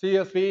or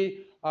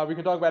CSV? We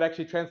can talk about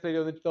actually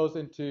translating those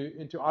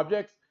into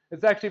objects.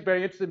 It's actually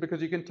very interesting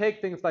because you can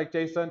take things like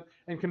JSON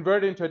and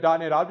convert it into a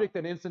 .NET object,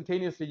 and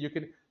instantaneously you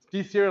can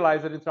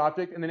deserialize it into an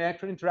object and then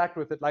actually interact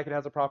with it like it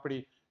has a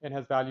property and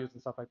has values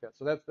and stuff like that.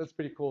 So that's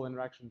pretty cool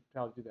interaction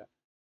how to do that.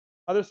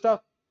 Other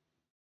stuff?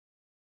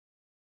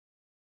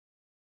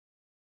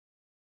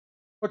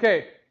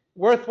 Okay,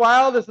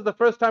 worthwhile. This is the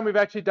first time we've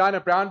actually done a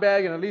brown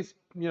bag in at least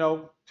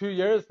 2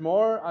 years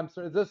more. I'm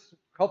sorry. Is this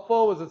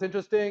helpful? Was this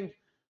interesting?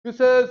 Who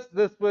says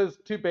this was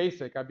too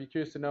basic? I'd be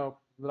curious to know.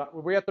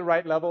 Were we at the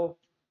right level?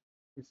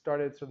 We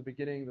started from the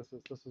beginning. This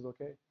was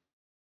okay.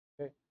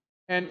 Okay,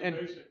 and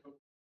really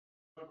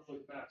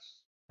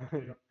fast.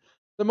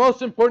 The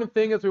most important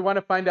thing is we want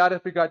to find out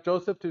if we got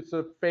Joseph to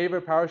sort of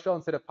favor PowerShell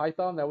instead of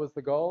Python. That was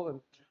the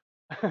goal.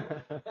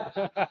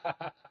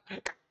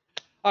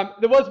 And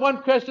there was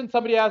one question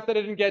somebody asked that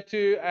I didn't get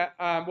to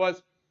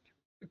was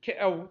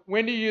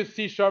when do you use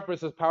C#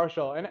 versus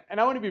PowerShell? And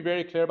I want to be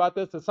very clear about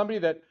this. As somebody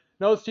that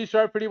knows C#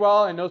 pretty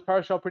well and knows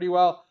PowerShell pretty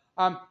well,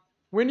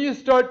 when you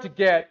start to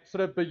get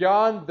sort of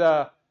beyond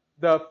the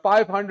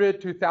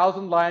 500 to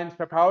 1,000 lines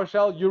per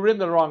PowerShell, you're in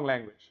the wrong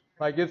language.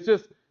 Like there's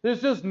just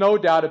no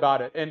doubt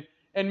about it.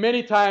 And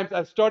many times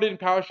I've started in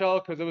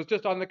PowerShell because it was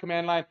just on the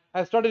command line.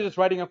 I started just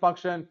writing a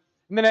function,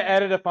 and then I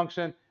added a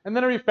function, and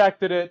then I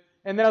refactored it,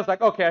 and then I was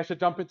like, okay, I should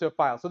jump into a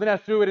file. So then I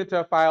threw it into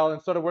a file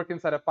and started working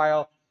inside a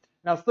file.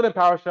 And I was still in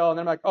PowerShell, and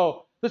then I'm like,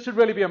 oh, this should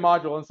really be a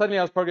module. And suddenly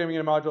I was programming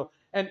in a module.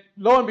 And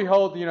lo and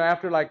behold,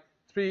 after like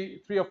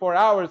three or 4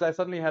 hours, I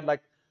suddenly had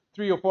like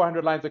 300 or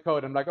 400 lines of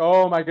code. I'm like,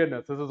 oh my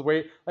goodness, this is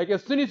way, like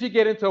as soon as you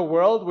get into a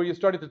world where you're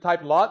starting to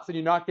type lots and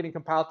you're not getting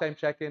compile time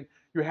check-in,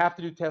 you have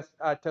to do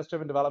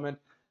test-driven development.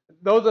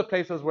 Those are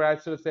places where I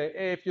sort of say,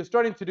 hey, if you're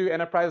starting to do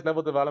enterprise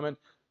level development,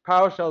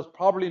 PowerShell is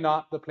probably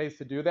not the place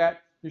to do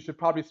that. You should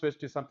probably switch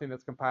to something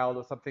that's compiled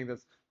or something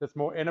that's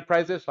more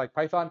enterprise-ish, like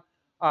Python.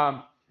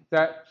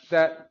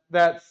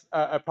 That's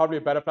probably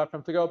a better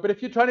platform to go. But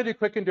if you're trying to do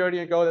quick and dirty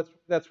and go,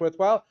 that's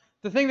worthwhile.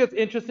 The thing that's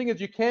interesting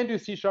is you can do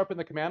C# in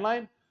the command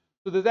line.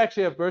 So there's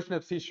actually a version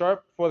of C#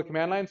 for the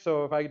command line.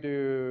 So if I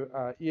do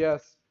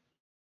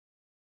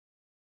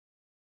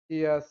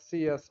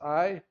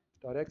escsi.exe,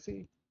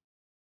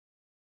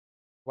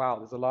 wow,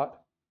 there's a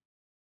lot.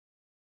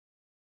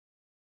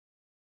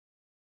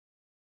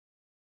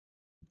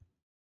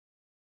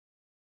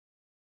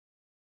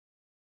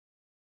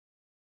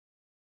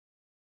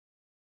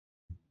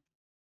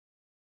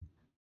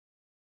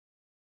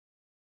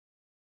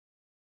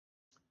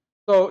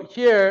 So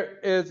here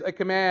is a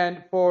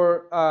command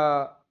for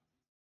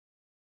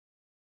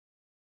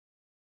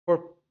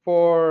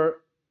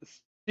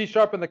C#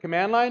 in the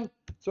command line.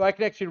 So I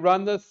can actually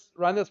run this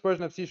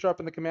version of C#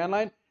 in the command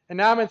line. And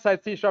now I'm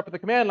inside C# in the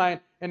command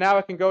line. And now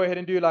I can go ahead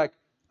and do like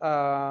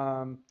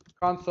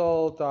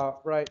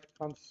console.write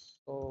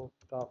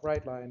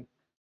line.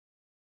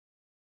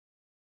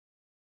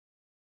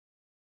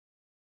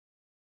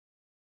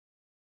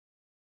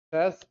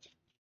 Test.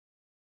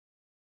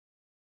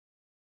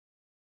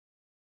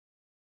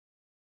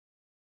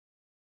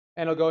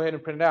 And it'll go ahead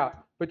and print it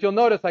out. But you'll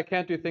notice I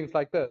can't do things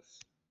like this.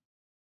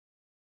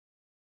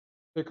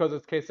 because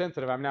it's case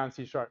sensitive. I'm now in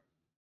C#.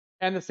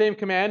 And the same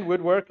command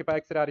would work if I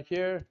exit out of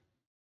here,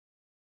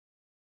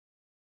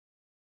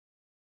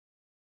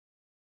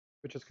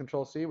 which is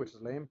Control C, which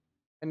is lame.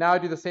 And now I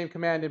do the same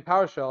command in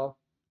PowerShell.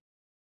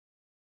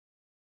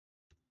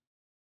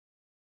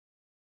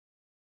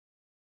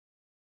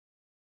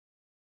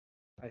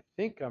 I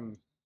think I'm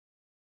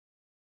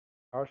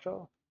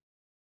PowerShell.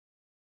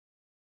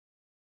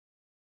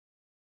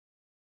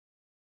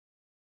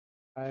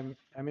 I'm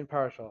in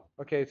PowerShell.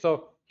 Okay,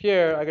 so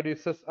here I gotta do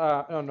sys.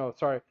 Oh no,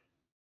 sorry.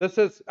 This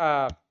is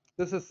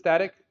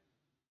static.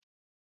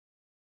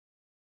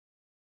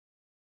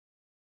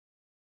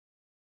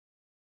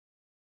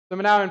 So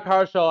now in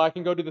PowerShell, I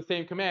can go do the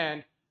same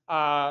command,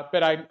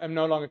 but I'm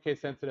no longer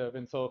case sensitive,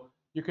 and so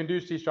you can do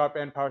C#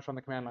 and PowerShell on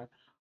the command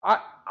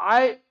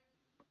line.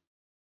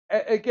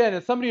 Again,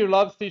 as somebody who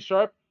loves C#,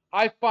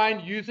 I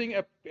find using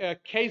a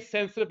case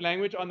sensitive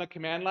language on the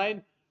command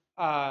line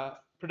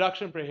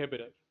production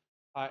prohibitive.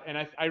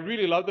 And I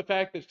really love the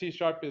fact that C#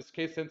 is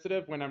case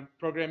sensitive when I'm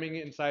programming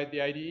inside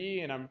the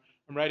IDE and I'm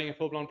writing a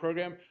full-blown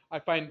program. I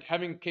find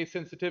having case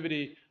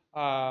sensitivity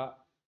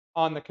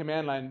on the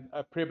command line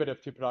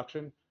prohibitive to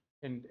production,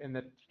 and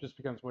that just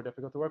becomes more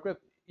difficult to work with.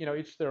 You know,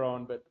 each their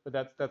own, but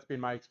that's been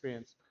my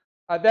experience.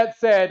 That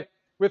said,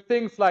 with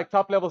things like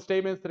top-level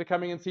statements that are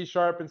coming in C#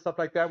 and stuff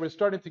like that, we're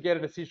starting to get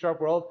in a C#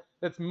 world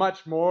that's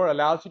much more,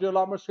 allows you to do a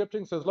lot more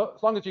scripting. So as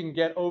long as you can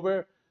get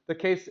over the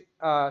case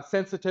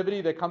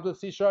sensitivity that comes with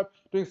C#,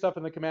 doing stuff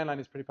in the command line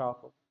is pretty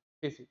powerful.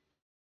 Casey.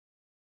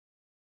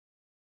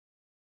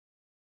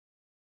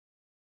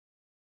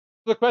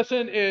 The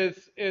question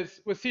is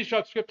with C#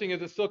 scripting,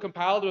 is it still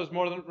compiled or is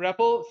more than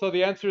REPL? So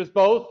the answer is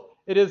both.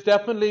 It is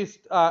definitely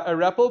a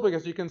REPL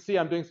because you can see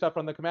I'm doing stuff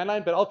on the command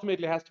line, but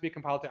ultimately it has to be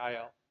compiled to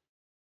IL.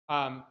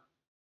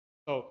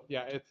 So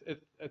yeah,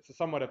 it's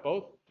somewhat of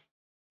both.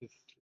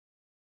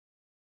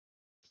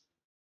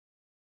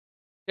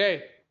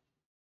 Okay.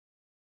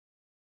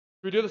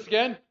 Should we do this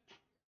again?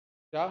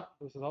 Yeah,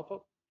 this is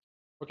helpful.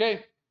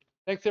 Okay.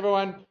 Thanks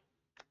everyone.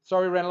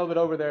 Sorry we ran a little bit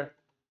over there.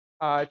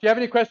 If you have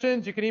any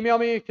questions, you can email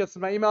me. This is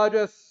my email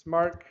address,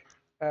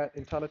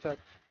 mark@intelitech.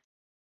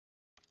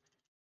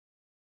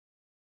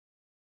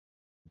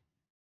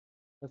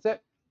 That's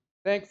it.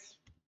 Thanks.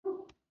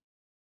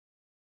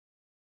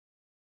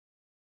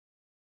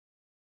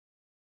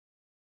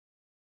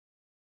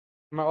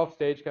 Am I off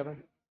stage,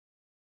 Kevin?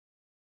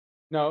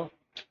 No.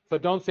 So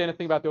don't say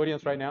anything about the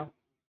audience right now.